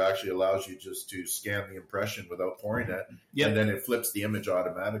software actually allows you just to scan the impression without pouring it, and then it flips the image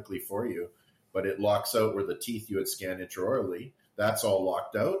automatically for you. But it locks out where the teeth you had scanned intraorally. That's all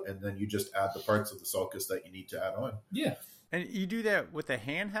locked out, and then you just add the parts of the sulcus that you need to add on. Yeah. And you do that with a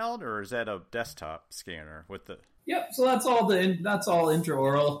handheld, or is that a desktop scanner with the? Yep. So that's all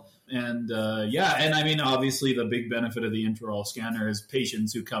intraoral, and and I mean, obviously, the big benefit of the intraoral scanner is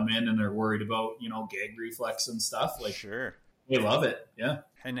patients who come in and they're worried about gag reflex and stuff. Like, sure. They love it. Yeah.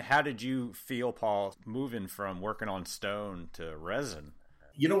 And how did you feel, Paul, moving from working on stone to resin?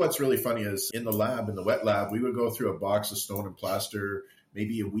 You know what's really funny is in the wet lab, we would go through a box of stone and plaster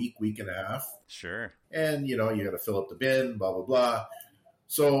maybe a week and a half. Sure. And, you got to fill up the bin, blah, blah, blah.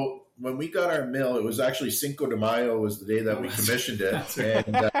 So when we got our mill, it was actually Cinco de Mayo was the day that we commissioned it. And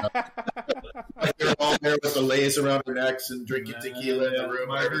we were all there with the lace around our necks and drinking tequila in the room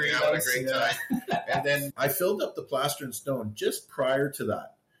and everything, having a great time. And then I filled up the plaster and stone just prior to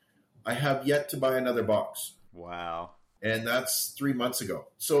that. I have yet to buy another box. Wow. And that's 3 months ago.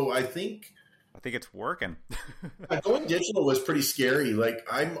 So I think it's working. going digital was pretty scary. Like,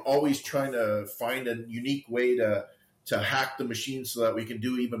 I'm always trying to find a unique way to hack the machine so that we can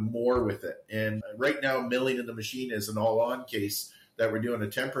do even more with it. And right now, milling in the machine is an all-on case that we're doing a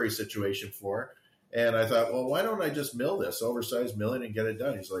temporary situation for. And I thought, well, why don't I just mill this oversized milling and get it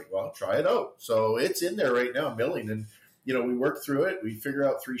done? He's like, well, try it out. So it's in there right now, milling. And, we work through it. We figure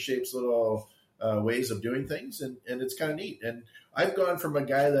out 3Shape's little ways of doing things, and it's kind of neat. And I've gone from a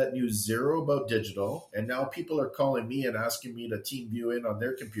guy that knew zero about digital, and now people are calling me and asking me to team view in on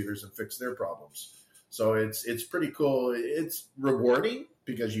their computers and fix their problems. So it's pretty cool. It's rewarding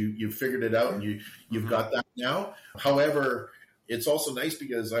because you figured it out and you've got that now. However, it's also nice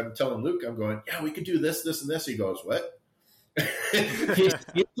because I'm telling Luke, I'm going, yeah, we could do this, this, and this. He goes, what? He's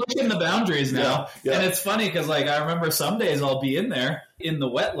pushing the boundaries now. Yeah. And it's funny because I remember some days I'll be in there in the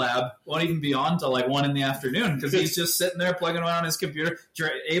wet lab, won't even be on till 1 PM because he's just sitting there plugging away on his computer,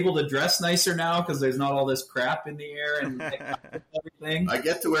 able to dress nicer now because there's not all this crap in the air and everything. I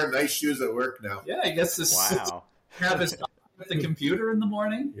get to wear nice shoes at work now. Yeah, he gets to have his with the computer in the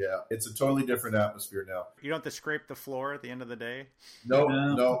morning. Yeah, it's a totally different atmosphere now. You don't have to scrape the floor at the end of the day? No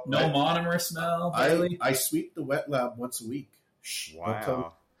monomer smell. I sweep the wet lab once a week.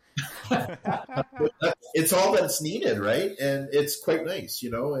 Wow. It's all that's needed, right? And it's quite nice,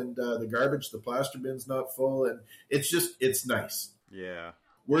 and the garbage, the plaster bin's not full, and it's nice. Yeah.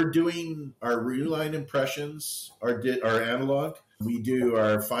 We're doing our reline impressions, our analog. We do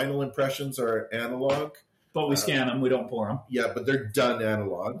our final impressions, our analog. But we scan them. We don't pour them. Yeah, but they're done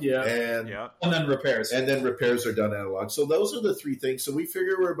analog. Yeah. And then repairs. And then repairs are done analog. So those are the three things. So we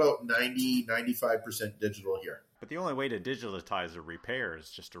figure we're about 95% digital here. But the only way to digitize a repair is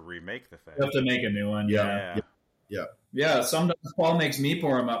just to remake the thing. You have to make a new one. Yeah. Yeah, sometimes Paul makes me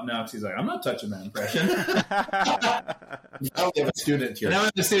pour them up now because he's like, I'm not touching that impression. Now we have a student here. Now we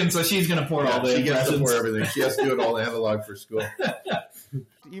have a student, so she's going to pour all the impressions. She gets to pour impressions. everything. She has to do it all analog for school.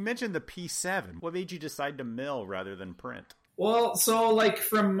 You mentioned the P7. What made you decide to mill rather than print? Well, so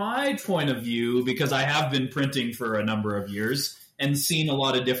from my point of view, because I have been printing for a number of years and seen a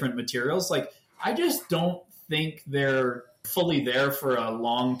lot of different materials, I just don't think they're fully there for a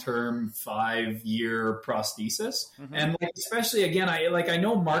long-term 5-year prosthesis. Mm-hmm. And especially again, I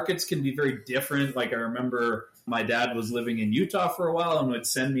know markets can be very different. I remember my dad was living in Utah for a while and would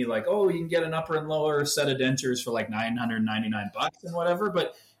send me you can get an upper and lower set of dentures for $999 and whatever.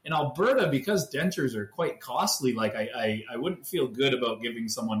 But in Alberta, because dentures are quite costly, I wouldn't feel good about giving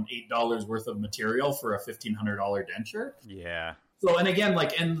someone $8 worth of material for a $1,500 denture. Yeah. So, and again,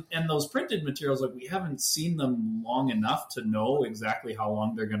 and those printed materials, we haven't seen them long enough to know exactly how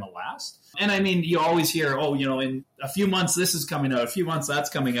long they're going to last. And I mean, you always hear, in a few months, this is coming out, a few months,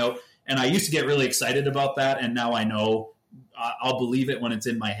 that's coming out. And I used to get really excited about that. And now I know I'll believe it when it's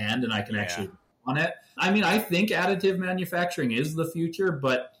in my hand and I can actually on it. I mean, I think additive manufacturing is the future,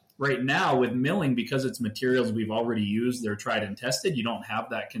 but right now with milling, because it's materials we've already used, they're tried and tested, you don't have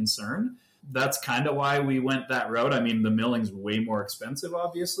that concern. That's kind of why we went that route. I mean, the milling's way more expensive,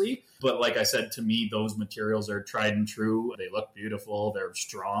 obviously. But like I said, to me, those materials are tried and true. They look beautiful. They're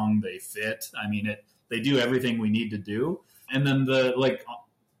strong. They fit. I mean, they do everything we need to do. And then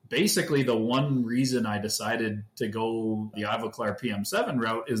basically the one reason I decided to go the Ivoclar PM7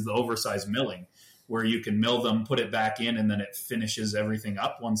 route is the oversized milling, where you can mill them, put it back in, and then it finishes everything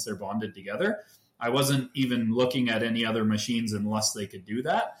up once they're bonded together. I wasn't even looking at any other machines unless they could do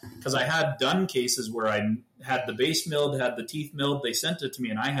that, because I had done cases where I had the base milled, had the teeth milled, they sent it to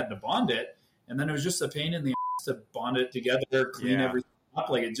me and I had to bond it, and then it was just a pain in the ass to bond it together, clean everything up.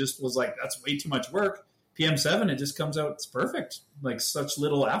 It just was that's way too much work. PM7, it just comes out, it's perfect, such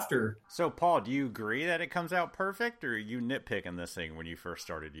little after. So, Paul, do you agree that it comes out perfect, or are you nitpicking this thing when you first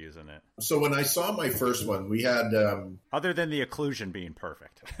started using it? So when I saw my first one, we had... Other than the occlusion being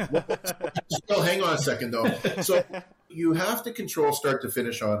perfect. Well, hang on a second, though. So you have to control start to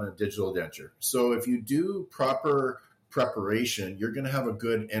finish on a digital denture. So if you do proper preparation, you're going to have a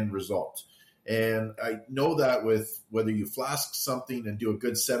good end result. And I know that with whether you flask something and do a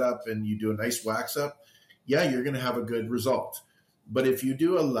good setup and you do a nice wax up, yeah, you're going to have a good result. But if you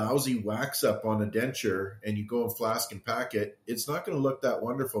do a lousy wax up on a denture and you go and flask and pack it, it's not going to look that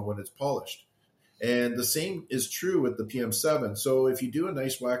wonderful when it's polished. And the same is true with the PM7. So if you do a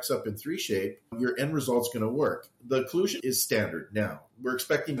nice wax up in 3-shape, your end result's going to work. The occlusion is standard now. We're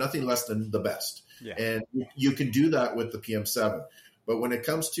expecting nothing less than the best. Yeah. And you can do that with the PM7. But when it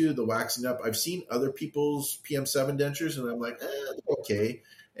comes to the waxing up, I've seen other people's PM7 dentures, and I'm like, they're okay.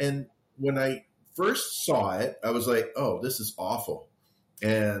 And when I first saw it, I was like, oh, this is awful.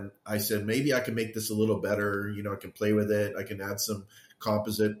 And I said, maybe I can make this a little better. I can play with it. I can add some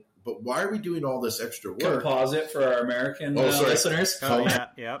composite. But why are we doing all this extra work? Composite for our American listeners. Oh, yeah,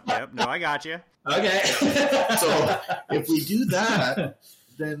 yep. No, I got you. Okay. So if we do that,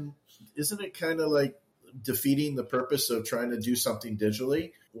 then isn't it kind of like defeating the purpose of trying to do something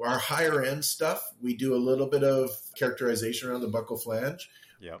digitally? Our higher end stuff, we do a little bit of characterization around the buccal flange.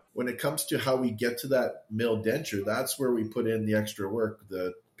 Yep. When it comes to how we get to that mill denture, that's where we put in the extra work,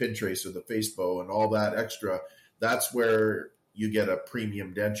 the pin tracer, the face bow, and all that extra. That's where you get a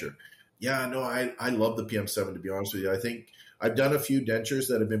premium denture. Yeah, no, I love the PM7, to be honest with you. I think I've done a few dentures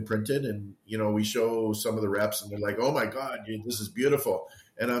that have been printed, and, we show some of the reps, and they're like, oh, my God, this is beautiful.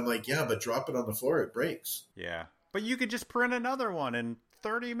 And I'm like, yeah, but drop it on the floor, it breaks. Yeah. But you could just print another one in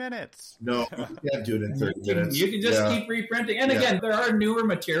 30 minutes. No, you can't do it in 30 minutes. You can just keep reprinting. And again, there are newer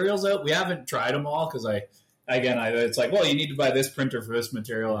materials out. We haven't tried them all because it's like, well, you need to buy this printer for this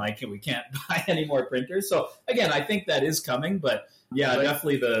material, and we can't buy any more printers. So again, I think that is coming, but yeah,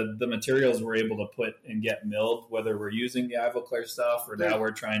 definitely the materials we're able to put and get milled, whether we're using the Ivoclar stuff or now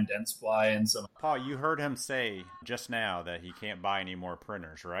we're trying Dentsply and some. Paul, you heard him say just now that he can't buy any more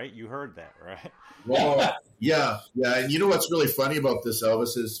printers, right? You heard that, right? Well, yeah. And you know what's really funny about this,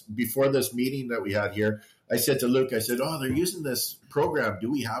 Elvis, is before this meeting that we had here, I said to Luke, oh, they're using this program. Do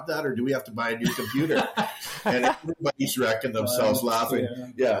we have that, or do we have to buy a new computer? And everybody's wrecking themselves laughing.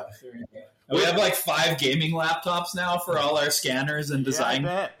 Yeah. We have like 5 gaming laptops now for all our scanners and design.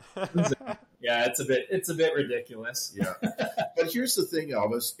 Yeah, yeah, it's a bit ridiculous. Yeah. But here's the thing,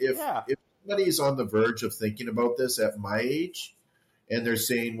 Elvis. If somebody is on the verge of thinking about this at my age, and they're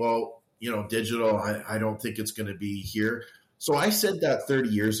saying, well, digital, I don't think it's going to be here. So I said that 30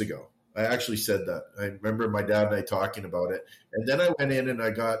 years ago. I actually said that. I remember my dad and I talking about it. And then I went in and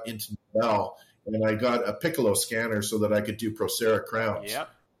I got into Bell, and I got a Piccolo scanner so that I could do Procera crowns. Yep.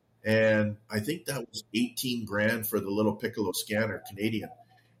 And I think that was $18,000 for the little Piccolo scanner, Canadian.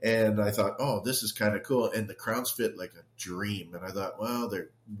 And I thought, oh, this is kind of cool. And the crowns fit like a dream. And I thought, well, they're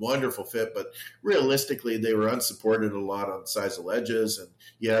wonderful fit, but realistically, they were unsupported a lot on the size of ledges, and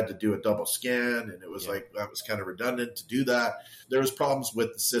you had to do a double scan. And it was like, that was kind of redundant to do that. There was problems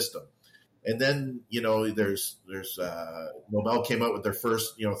with the system. And then, there's Nobel came out with their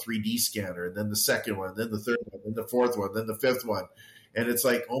first, 3D scanner, and then the second one, then the third one, then the fourth one, then the fifth one. And it's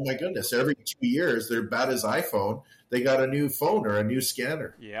like, oh my goodness, every 2 years, they're bad as iPhone. They got a new phone or a new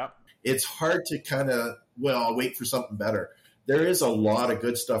scanner. Yep. It's hard to kind of, I'll wait for something better. There is a lot of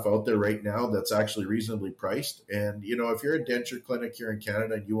good stuff out there right now that's actually reasonably priced. And, if you're a denture clinic here in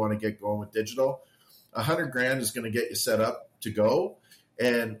Canada and you want to get going with digital, $100,000 is going to get you set up to go.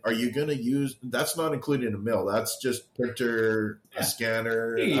 And are you going to use, that's not including a mill. That's just printer, a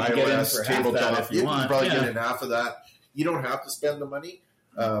scanner, iOS, tabletop. You can probably get in half of that. You don't have to spend the money,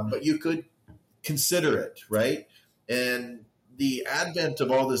 but you could consider it, right? And the advent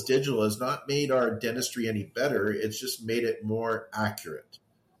of all this digital has not made our dentistry any better. It's just made it more accurate.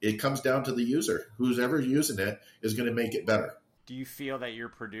 It comes down to the user. Who's ever using it is going to make it better. Do you feel that you're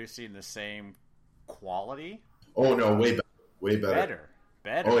producing the same quality? Oh, no, way better. Way better.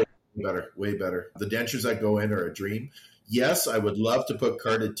 Better. Oh, way better. The dentures that go in are a dream. Yes, I would love to put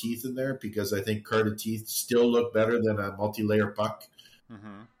carded teeth in there because I think carded teeth still look better than a multi-layer puck.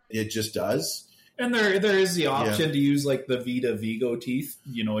 Mm-hmm. It just does. And there is the option to use like the Vita Vigo teeth,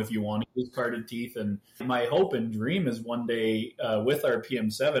 if you want to use carded teeth. And my hope and dream is one day with our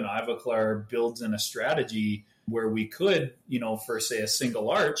PM7, Ivoclar builds in a strategy where we could, for say a single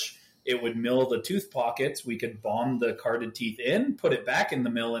arch, it would mill the tooth pockets. We could bomb the carded teeth in, put it back in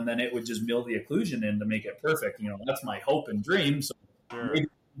the mill, and then it would just mill the occlusion in to make it perfect. That's my hope and dream. So maybe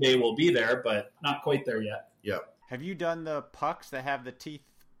they will be there, but not quite there yet. Yeah. Have you done the pucks that have the teeth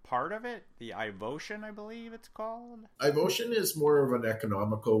part of it? The Ivotion, I believe it's called? Ivotion is more of an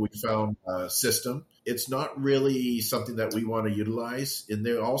economical, we found, system. It's not really something that we want to utilize. And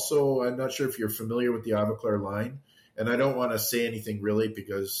they also, I'm not sure if you're familiar with the Ivoclar line, and I don't want to say anything really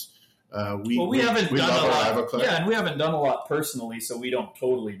because we haven't done a lot. Ivoclar. Yeah, and we haven't done a lot personally, so we don't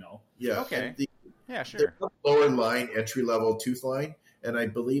totally know. Yeah. Okay. Yeah, sure. The lower line, entry-level tooth line, and I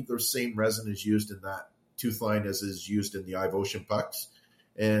believe the same resin is used in that tooth line as is used in the iVotion pucks.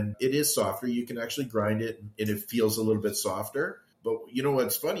 And it is softer. You can actually grind it and it feels a little bit softer. But you know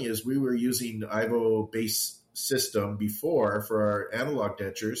what's funny is we were using Ivo base system before for our analog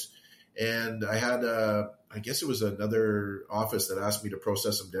dentures. And I had I guess it was another office that asked me to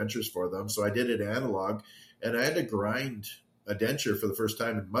process some dentures for them. So I did it analog, and I had to grind a denture for the first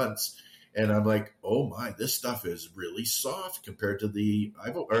time in months. And I'm like, oh my, this stuff is really soft compared to the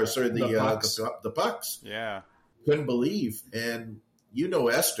the pucks. Yeah. Couldn't believe. And you know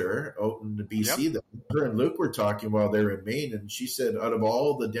Esther out in the BC, that her and Luke were talking while they were in Maine, and she said out of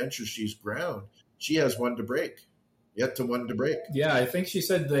all the dentures she's ground, she has one to break. Yet to one to break. Yeah, I think she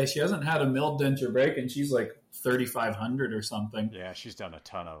said that she hasn't had a milled denture break, and she's like 3,500 or something. Yeah, she's done a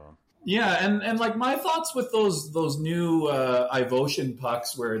ton of them. Yeah, and like my thoughts with those new iVotion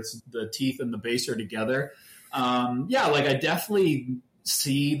pucks where it's the teeth and the base are together. Like I definitely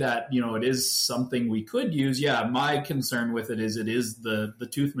see that, it is something we could use. Yeah, my concern with it is the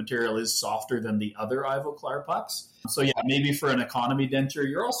tooth material is softer than the other Ivoclar pucks. So yeah, maybe for an economy denture,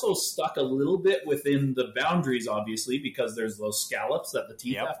 you're also stuck a little bit within the boundaries, obviously, because there's those scallops that the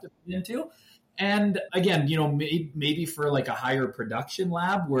teeth have to fit into. And again, maybe for like a higher production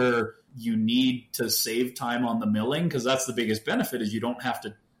lab where you need to save time on the milling, because that's the biggest benefit is you don't have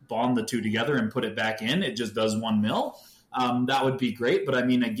to bond the two together and put it back in. It just does one mill. That would be great. But I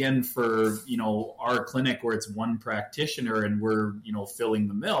mean, again, for, our clinic where it's one practitioner and we're, filling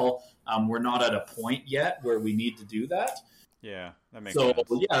the mill, we're not at a point yet where we need to do that. Yeah, that makes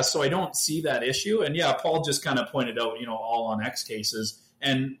sense. So I don't see that issue. And yeah, Paul just kind of pointed out, all on X cases.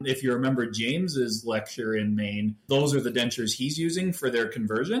 And if you remember James's lecture in Maine, those are the dentures he's using for their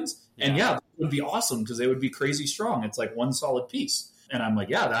conversions. Yeah. And yeah, that would be awesome because they would be crazy strong. It's like one solid piece. And I'm like,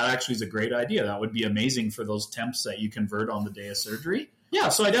 yeah, that actually is a great idea. That would be amazing for those temps that you convert on the day of surgery. Yeah,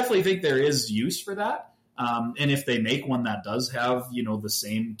 so I definitely think there is use for that. And if they make one that does have, the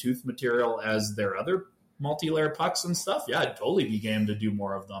same tooth material as their other multi-layer pucks and stuff, yeah, I'd totally be game to do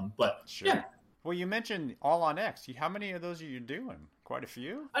more of them. But sure. Yeah. Well, you mentioned All on X. How many of those are you doing? Quite a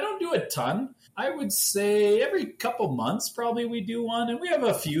few? I don't do a ton. I would say every couple months probably we do one. And we have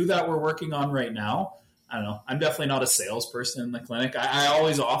a few that we're working on right now. I don't know. I'm definitely not a salesperson in the clinic. I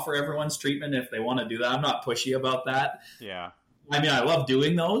always offer everyone's treatment if they want to do that. I'm not pushy about that. Yeah. I mean, I love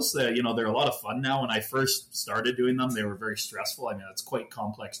doing those. They're a lot of fun now. When I first started doing them, they were very stressful. I mean, it's quite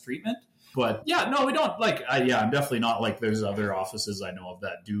complex treatment. But yeah, no, we don't I'm definitely not like there's other offices I know of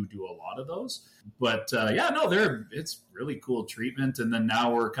that do a lot of those. But it's really cool treatment. And then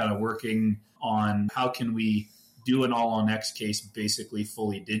now we're kind of working on how can we do an All on X case basically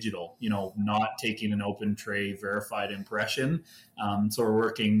fully digital, not taking an open tray verified impression. So we're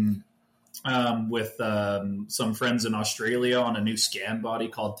working with some friends in Australia on a new scan body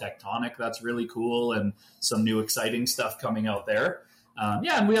called Tectonic. That's really cool, and some new exciting stuff coming out there.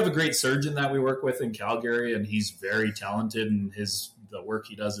 And we have a great surgeon that we work with in Calgary, and he's very talented, and the work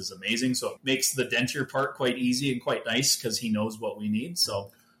he does is amazing. So it makes the denture part quite easy and quite nice because he knows what we need.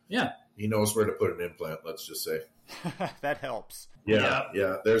 So yeah. He knows where to put an implant, let's just say. That helps. Yeah.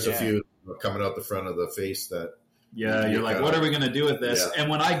 There's a few coming out the front of the face that... Yeah, you're like, what are we going to do with this? Yeah.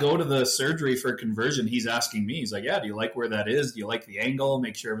 And when I go to the surgery for conversion, he's asking me, he's like, yeah, do you like where that is? Do you like the angle?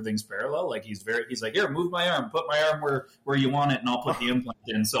 Make sure everything's parallel. Like he's like, here, move my arm, put my arm where you want it, and I'll put the implant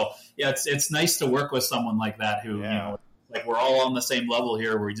in. So yeah, it's nice to work with someone like that who, like we're all on the same level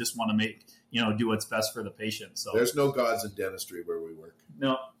here where we just want to make, do what's best for the patient. So there's no gods in dentistry where we work.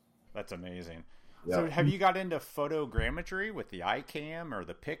 No. That's amazing. Yeah. So have you got into photogrammetry with the iCam or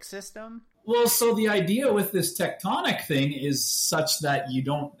the PIC system? Well, so the idea with this Tectonic thing is such that you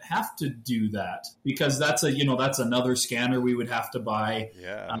don't have to do that because that's another scanner we would have to buy.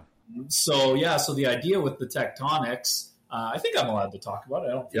 Yeah. So the idea with the Tectonics, I think I'm allowed to talk about it.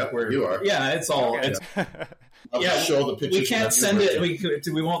 I don't think you are. Yeah, it's all. Okay. It's, show the pictures. We can't send it.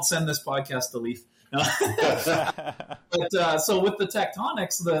 We won't send this podcast to Leaf. But so with the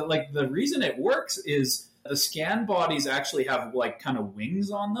Tectonics, the reason it works is the scan bodies actually have like kind of wings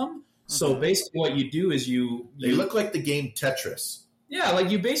on them. So basically what you do is they look like the game Tetris. Yeah, like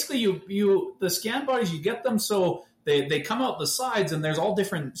the scan bodies, you get them so they come out the sides and there's all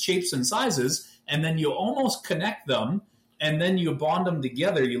different shapes and sizes, and then you almost connect them and then you bond them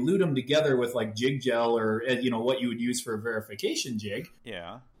together, you lute them together with like jig gel or what you would use for a verification jig.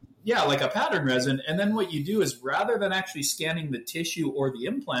 Yeah. Yeah, like a pattern resin. And then what you do is rather than actually scanning the tissue or the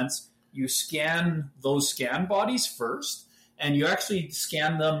implants, you scan those scan bodies first. And you actually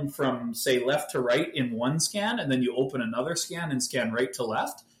scan them from, say, left to right in one scan, and then you open another scan and scan right to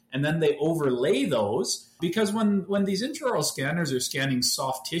left. and then they overlay those, because when these intraoral scanners are scanning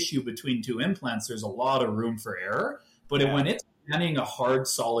soft tissue between two implants, there's a lot of room for error. But when it's scanning a hard,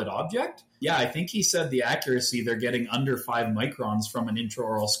 solid object, I think he said the accuracy, they're getting under 5 microns from an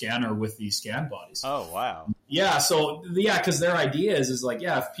intraoral scanner with these scan bodies. Oh, wow. Yeah, so, because their idea is like,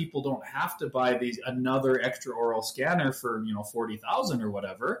 if people don't have to buy another extraoral scanner for, $40,000 or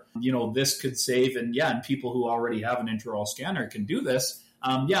whatever, this could save, and people who already have an intraoral scanner can do this.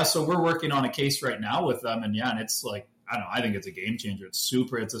 So we're working on a case right now with them, and it's like, I don't know, I think it's a game changer.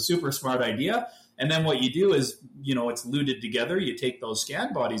 It's a super smart idea. And then what you do is, it's luted together. You take those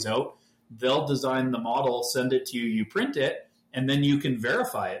scan bodies out, they'll design the model, send it to you, you print it, and then you can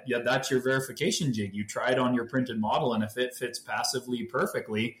verify it. Yeah, that's your verification jig. You try it on your printed model, and if it fits passively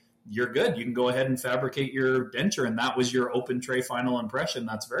perfectly, you're good. You can go ahead and fabricate your denture, and that was your open tray final impression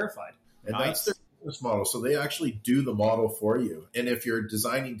that's verified. And that's their business model. So they actually do the model for you. And if you're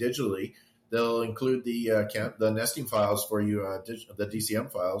designing digitally, they'll include the nesting files for you, the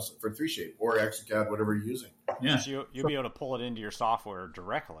DCM files for 3Shape or Exocad, whatever you're using. Yeah, so you'll be able to pull it into your software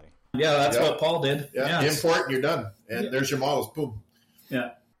directly. Yeah, that's what Paul did. Yeah, import and you're done. And there's your models. Boom. Yeah.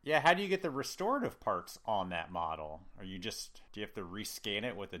 Yeah, how do you get the restorative parts on that model? Do you have to rescan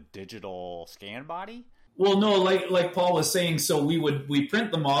it with a digital scan body? Well, no, like Paul was saying, so we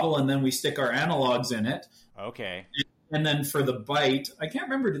print the model and then we stick our analogs in it. Okay. And then for the bite, I can't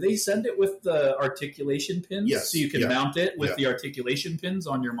remember, do they send it with the articulation pins? Yes. So you can mount it with the articulation pins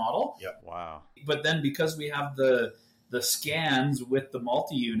on your model? Yeah. Wow. But then because we have the scans with the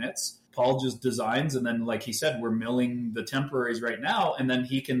multi-units, Paul just designs, and then, like he said, we're milling the temporaries right now, and then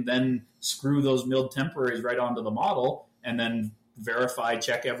he can then screw those milled temporaries right onto the model and then verify,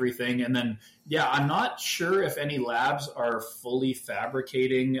 check everything. And then, I'm not sure if any labs are fully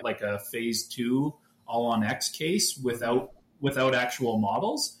fabricating like a phase 2 all-on-X case without actual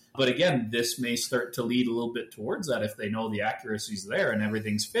models. But again, this may start to lead a little bit towards that if they know the accuracy's there and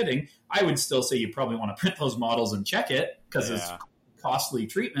everything's fitting. I would still say you probably want to print those models and check it because it's costly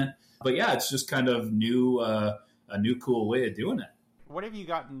treatment. But it's just kind of a new cool way of doing it. What have you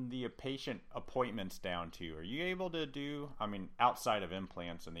gotten the patient appointments down to? Are you able to do, outside of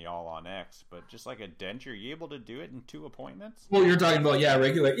implants and the all-on-X, but just like a denture, are you able to do it in 2 appointments? Well, you're talking about,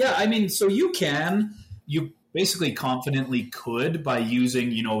 regular. Yeah, so you basically confidently could by using,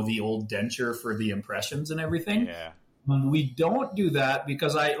 the old denture for the impressions and everything. Yeah. We don't do that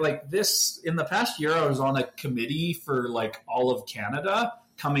because in the past year, I was on a committee for all of Canada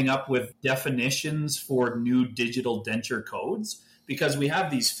coming up with definitions for new digital denture codes, because we have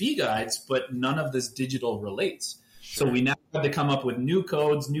these fee guides, but none of this digital relates. Sure. So we now have to come up with new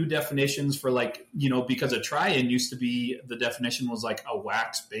codes, new definitions for because a try-in used to be, the definition was like a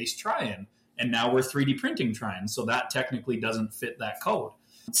wax-based try-in, and now we're 3D printing try-in. So that technically doesn't fit that code.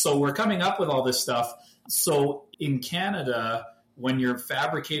 So we're coming up with all this stuff. So in Canada, when you're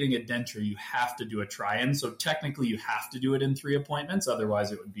fabricating a denture, you have to do a try-in. So technically you have to do it in 3 appointments.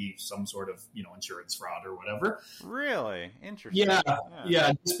 Otherwise it would be some sort of, insurance fraud or whatever. Really? Interesting.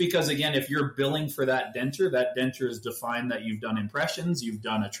 Yeah. Just because, again, if you're billing for that denture is defined that you've done impressions, you've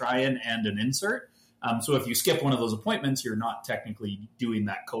done a try-in and an insert. So if you skip one of those appointments, you're not technically doing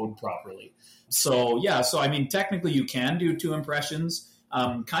that code properly. So technically you can do 2 impressions.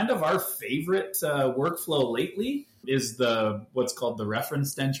 Kind of our favorite workflow lately is what's called the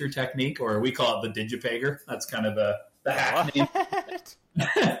reference denture technique, or we call it the Digipager. That's kind of the hack name.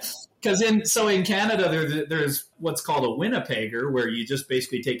 Because in Canada, there's what's called a Winnipeger, where you just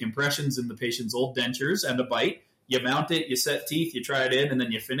basically take impressions in the patient's old dentures and a bite. You mount it, you set teeth, you try it in, and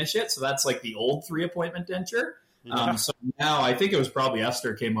then you finish it. So that's like the old 3-appointment denture. Yeah. So now I think it was probably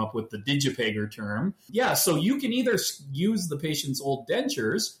Esther came up with the Digipager term. Yeah, so you can either use the patient's old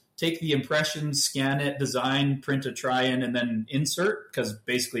dentures, take the impressions, scan it, design, print a try-in, and then insert, because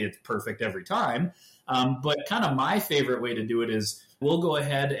basically it's perfect every time. But kind of my favorite way to do it is we'll go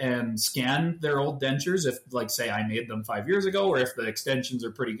ahead and scan their old dentures if, say, I made them 5 years ago, or if the extensions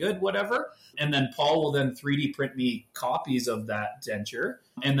are pretty good, whatever. And then Paul will then 3D print me copies of that denture.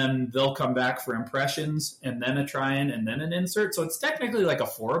 And then they'll come back for impressions, and then a try-in, and then an insert. So it's technically like a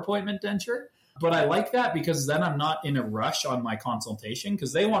 4-appointment denture. But I like that because then I'm not in a rush on my consultation,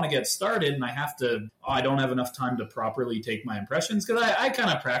 because they want to get started and I don't have enough time to properly take my impressions, because I kind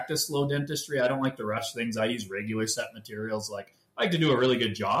of practice slow dentistry. I don't like to rush things. I use regular set materials. I like to do a really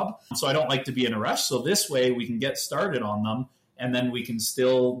good job. So I don't like to be in a rush. So this way we can get started on them, and then we can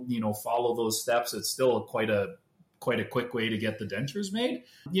still, follow those steps. It's still quite a quick way to get the dentures made.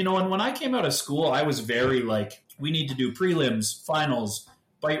 And when I came out of school, I was very we need to do prelims, finals,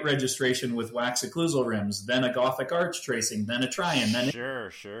 bite registration with wax occlusal rims, then a Gothic arch tracing, then a try-in, then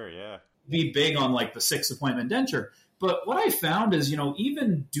Sure, yeah. be big on like the 6-appointment denture. But what I found is,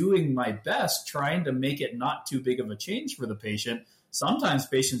 even doing my best, trying to make it not too big of a change for the patient, sometimes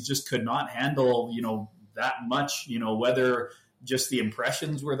patients just could not handle, that much, whether just the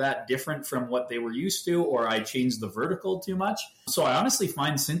impressions were that different from what they were used to, or I changed the vertical too much. So I honestly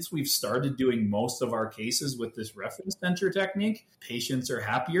find since we've started doing most of our cases with this reference denture technique, patients are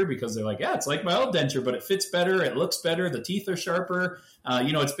happier because they're like, yeah, it's like my old denture, but it fits better. It looks better. The teeth are sharper.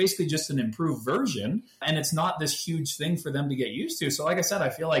 It's basically just an improved version, and it's not this huge thing for them to get used to. So like I said, I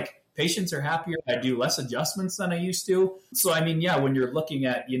feel like patients are happier. I do less adjustments than I used to. So, when you're looking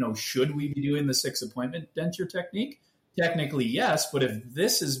at, should we be doing the 6-appointment denture technique? Technically, yes. But if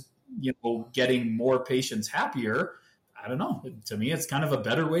this is, getting more patients happier, I don't know. To me, it's kind of a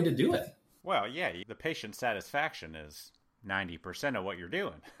better way to do it. Well, yeah, the patient satisfaction is 90% of what you're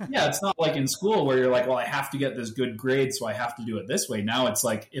doing. Yeah, it's not like in school where you're like, well, I have to get this good grade, so I have to do it this way. Now it's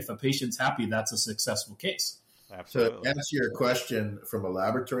like, if a patient's happy, that's a successful case. Absolutely. So to answer your question from a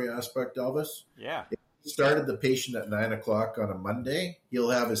laboratory aspect, Elvis, yeah. if you started the patient at 9 o'clock on a Monday, he'll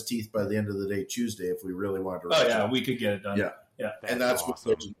have his teeth by the end of the day, Tuesday, if we really want to. Oh, yeah, we could get it done. Yeah. That's and that's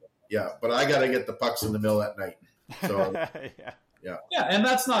awesome. But I got to get the pucks in the mill at night. So, Yeah, and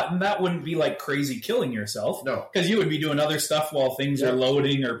that wouldn't be like crazy killing yourself. No. Because you would be doing other stuff while things are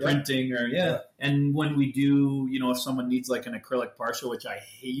loading or printing or And when we do, if someone needs like an acrylic partial, which I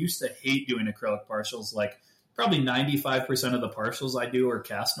used to hate doing acrylic partials, like probably 95% of the partials I do are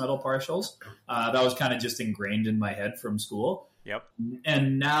cast metal partials. That was kind of just ingrained in my head from school. Yep.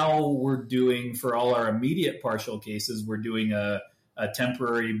 And now we're doing, for all our immediate partial cases, we're doing a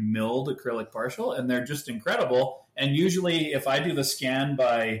temporary milled acrylic partial, and they're just incredible. And usually if I do the scan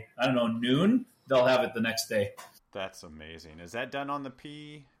by, noon, they'll have it the next day. That's amazing. Is that done on the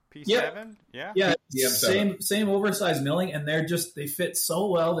P7? Yeah. Yeah. Yeah, same oversized milling, and they fit so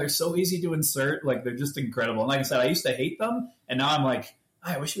well. They're so easy to insert. Like, they're just incredible. And like I said, I used to hate them, and now I'm like,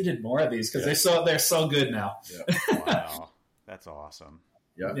 I wish we did more of these because they're so good now. Yeah. Wow. That's awesome.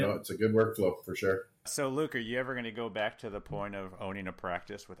 Yeah, no, it's a good workflow for sure. So, Luke, are you ever going to go back to the point of owning a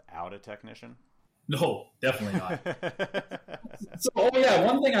practice without a technician? No, definitely not.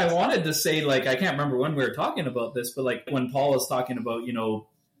 One thing I wanted to say, like, I can't remember when we were talking about this, but like when Paul was talking about,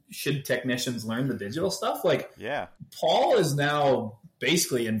 should technicians learn the digital stuff? Like, yeah, Paul is now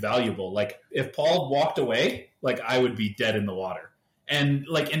basically invaluable. Like, if Paul walked away, like, I would be dead in the water. And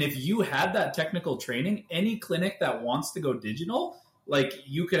if you had that technical training, any clinic that wants to go digital, like,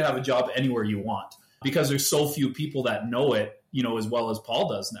 you could have a job anywhere you want because there's so few people that know it, as well as Paul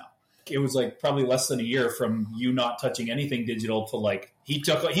does now. It was like probably less than a year from you not touching anything digital to like he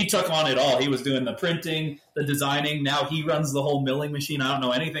took on it all. He was doing the printing, the designing. Now he runs the whole milling machine. I don't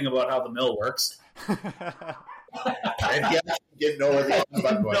know anything about how the mill works. And he actually didn't know where the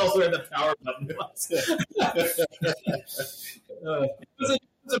button was. Know where the power button was. It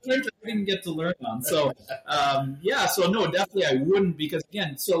was a printer I didn't get to learn on. So so no, definitely I wouldn't, because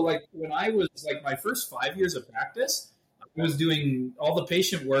again, so like when I was like my first 5 years of practice, I was doing all the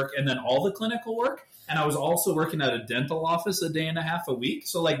patient work and then all the clinical work. And I was also working at a dental office a day and a half a week.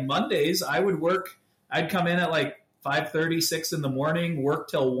 So like Mondays I'd come in at like 5:30, 6 in the morning, work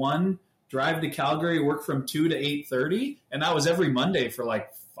till 1, drive to Calgary, work from 2 to 8:30. And that was every Monday for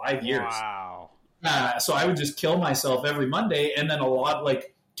like 5 years. Wow. So I would just kill myself every Monday. And then a lot,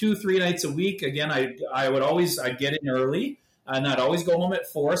 like 2-3 nights a week. Again, I'd get in early. And I'd always go home at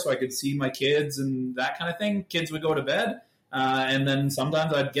 4 so I could see my kids and that kind of thing. Kids would go to bed. And then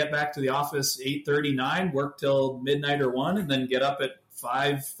sometimes I'd get back to the office 8:30, 9, work till midnight or 1, and then get up at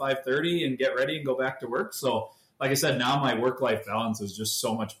 5:30 and get ready and go back to work. So like I said, now my work-life balance is just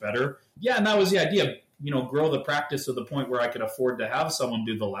so much better. Yeah, and that was the idea, grow the practice to the point where I could afford to have someone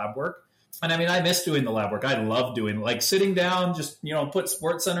do the lab work. And I mean, I miss doing the lab work. I love doing, like, sitting down, just, put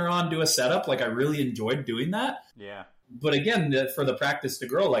SportsCenter on, do a setup. Like, I really enjoyed doing that. Yeah. But again, for the practice to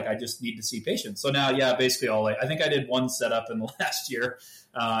grow, like, I just need to see patients. So now, basically I think I did one setup in the last year.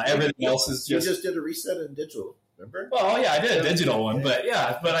 Everything else is just... You just did a reset in digital, remember? Well, yeah, I did a digital one. But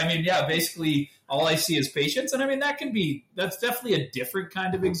I mean, basically all I see is patients. And I mean, that's definitely a different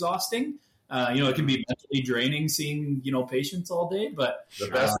kind of exhausting. It can be mentally draining seeing, patients all day. But the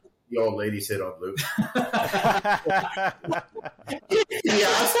best the old ladies hit on Luke. He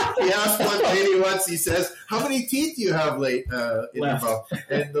asked one lady once, he says, how many teeth do you have in your mouth?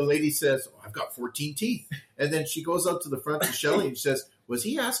 And the lady says, I've got 14 teeth. And then she goes up to the front to Shelley and she says, was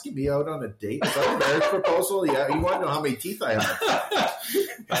he asking me out on a date? Is that a marriage proposal? Yeah, you want to know how many teeth I have?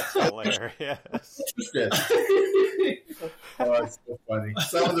 That's hilarious. Oh, it's so funny.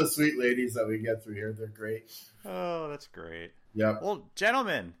 Some of the sweet ladies that we get through here, they're great. Oh, that's great. Yeah. Well,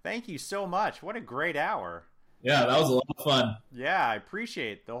 gentlemen, thank you so much. What a great hour. Yeah, that was a lot of fun. Yeah, I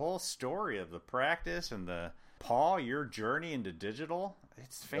appreciate the whole story of the practice and Paul, your journey into digital.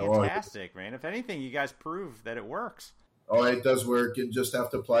 It's fantastic, man. If anything, you guys prove that it works. Oh, it does work, and just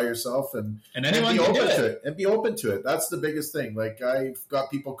have to apply yourself and anyone be can open do to it. And be open to it. That's the biggest thing. Like, I've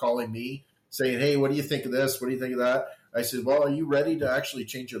got people calling me saying, "Hey, what do you think of this? What do you think of that?" I said, "Well, are you ready to actually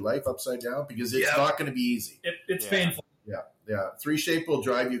change your life upside down? Because it's not going to be easy. It's painful." Yeah. 3Shape will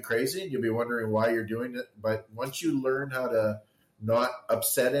drive you crazy, and you'll be wondering why you're doing it. But once you learn how to not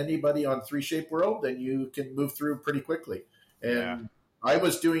upset anybody on 3Shape World, then you can move through pretty quickly. And I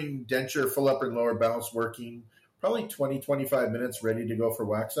was doing denture, full upper and lower bounce, working probably 20, 25 minutes, ready to go for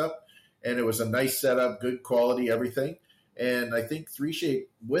wax up. And it was a nice setup, good quality, everything. And I think 3Shape,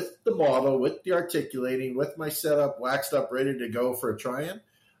 with the model, with the articulating, with my setup, waxed up, ready to go for a try-in,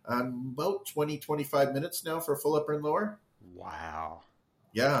 I'm about 20, 25 minutes now for full upper and lower. Wow.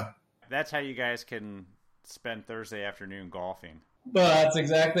 Yeah. That's how you guys can spend Thursday afternoon golfing. Well, that's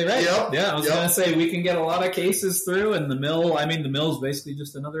exactly right. Yep. Yeah, I was going to say, we can get a lot of cases through, and the mill's basically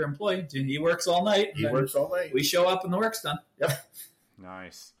just another employee. He works all night. He works all night. We show up and the work's done. Yep.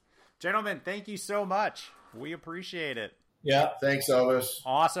 Nice. Gentlemen, thank you so much. We appreciate it. Yeah. Thanks, Elvis.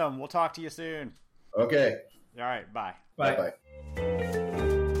 Awesome. We'll talk to you soon. Okay. All right. Bye. Bye. Bye-bye.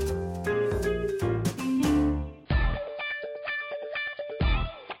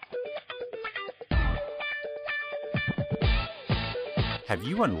 Have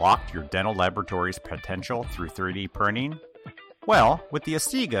you unlocked your dental laboratory's potential through 3D printing? Well, with the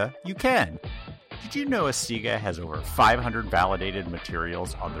Asiga, you can. Did you know Asiga has over 500 validated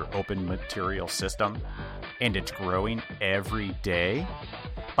materials on their open material system? And it's growing every day?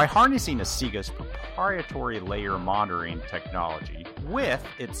 By harnessing Asiga's proprietary layer monitoring technology with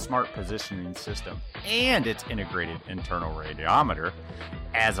its smart positioning system and its integrated internal radiometer,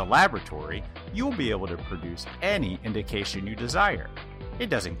 as a laboratory, you'll be able to produce any indication you desire. It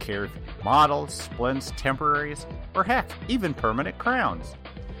doesn't care if you do models, splints, temporaries, or heck, even permanent crowns.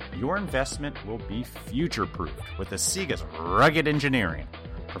 Your investment will be future-proofed with Asiga's rugged engineering,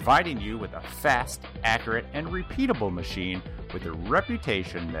 providing you with a fast, accurate, and repeatable machine with a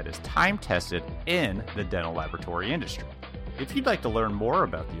reputation that is time-tested in the dental laboratory industry. If you'd like to learn more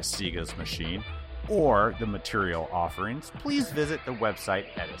about the Asiga's machine or the material offerings, please visit the website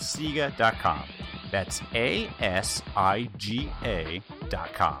at asiga.com. That's ASIGA.com.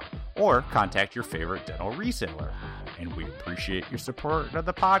 Or contact your favorite dental reseller. And we appreciate your support of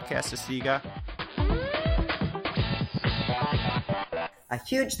the podcast, Asiga. A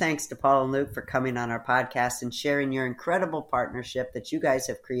huge thanks to Paul and Luke for coming on our podcast and sharing your incredible partnership that you guys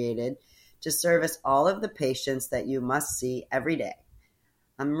have created to service all of the patients that you must see every day.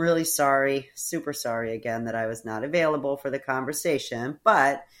 I'm really sorry, super sorry again that I was not available for the conversation,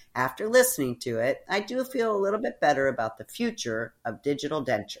 but after listening to it, I do feel a little bit better about the future of digital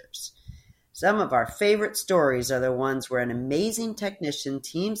dentures. Some of our favorite stories are the ones where an amazing technician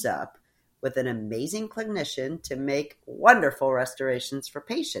teams up with an amazing clinician to make wonderful restorations for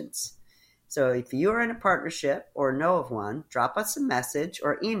patients. So if you are in a partnership or know of one, drop us a message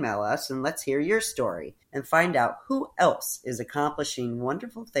or email us and let's hear your story and find out who else is accomplishing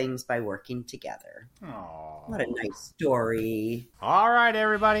wonderful things by working together. Aww. What a nice story. All right,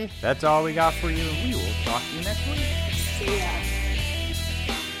 everybody. That's all we got for you. We will talk to you next week. See ya.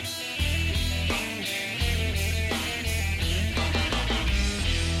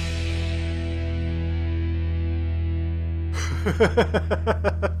 Ha ha ha ha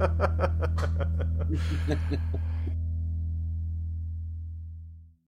ha.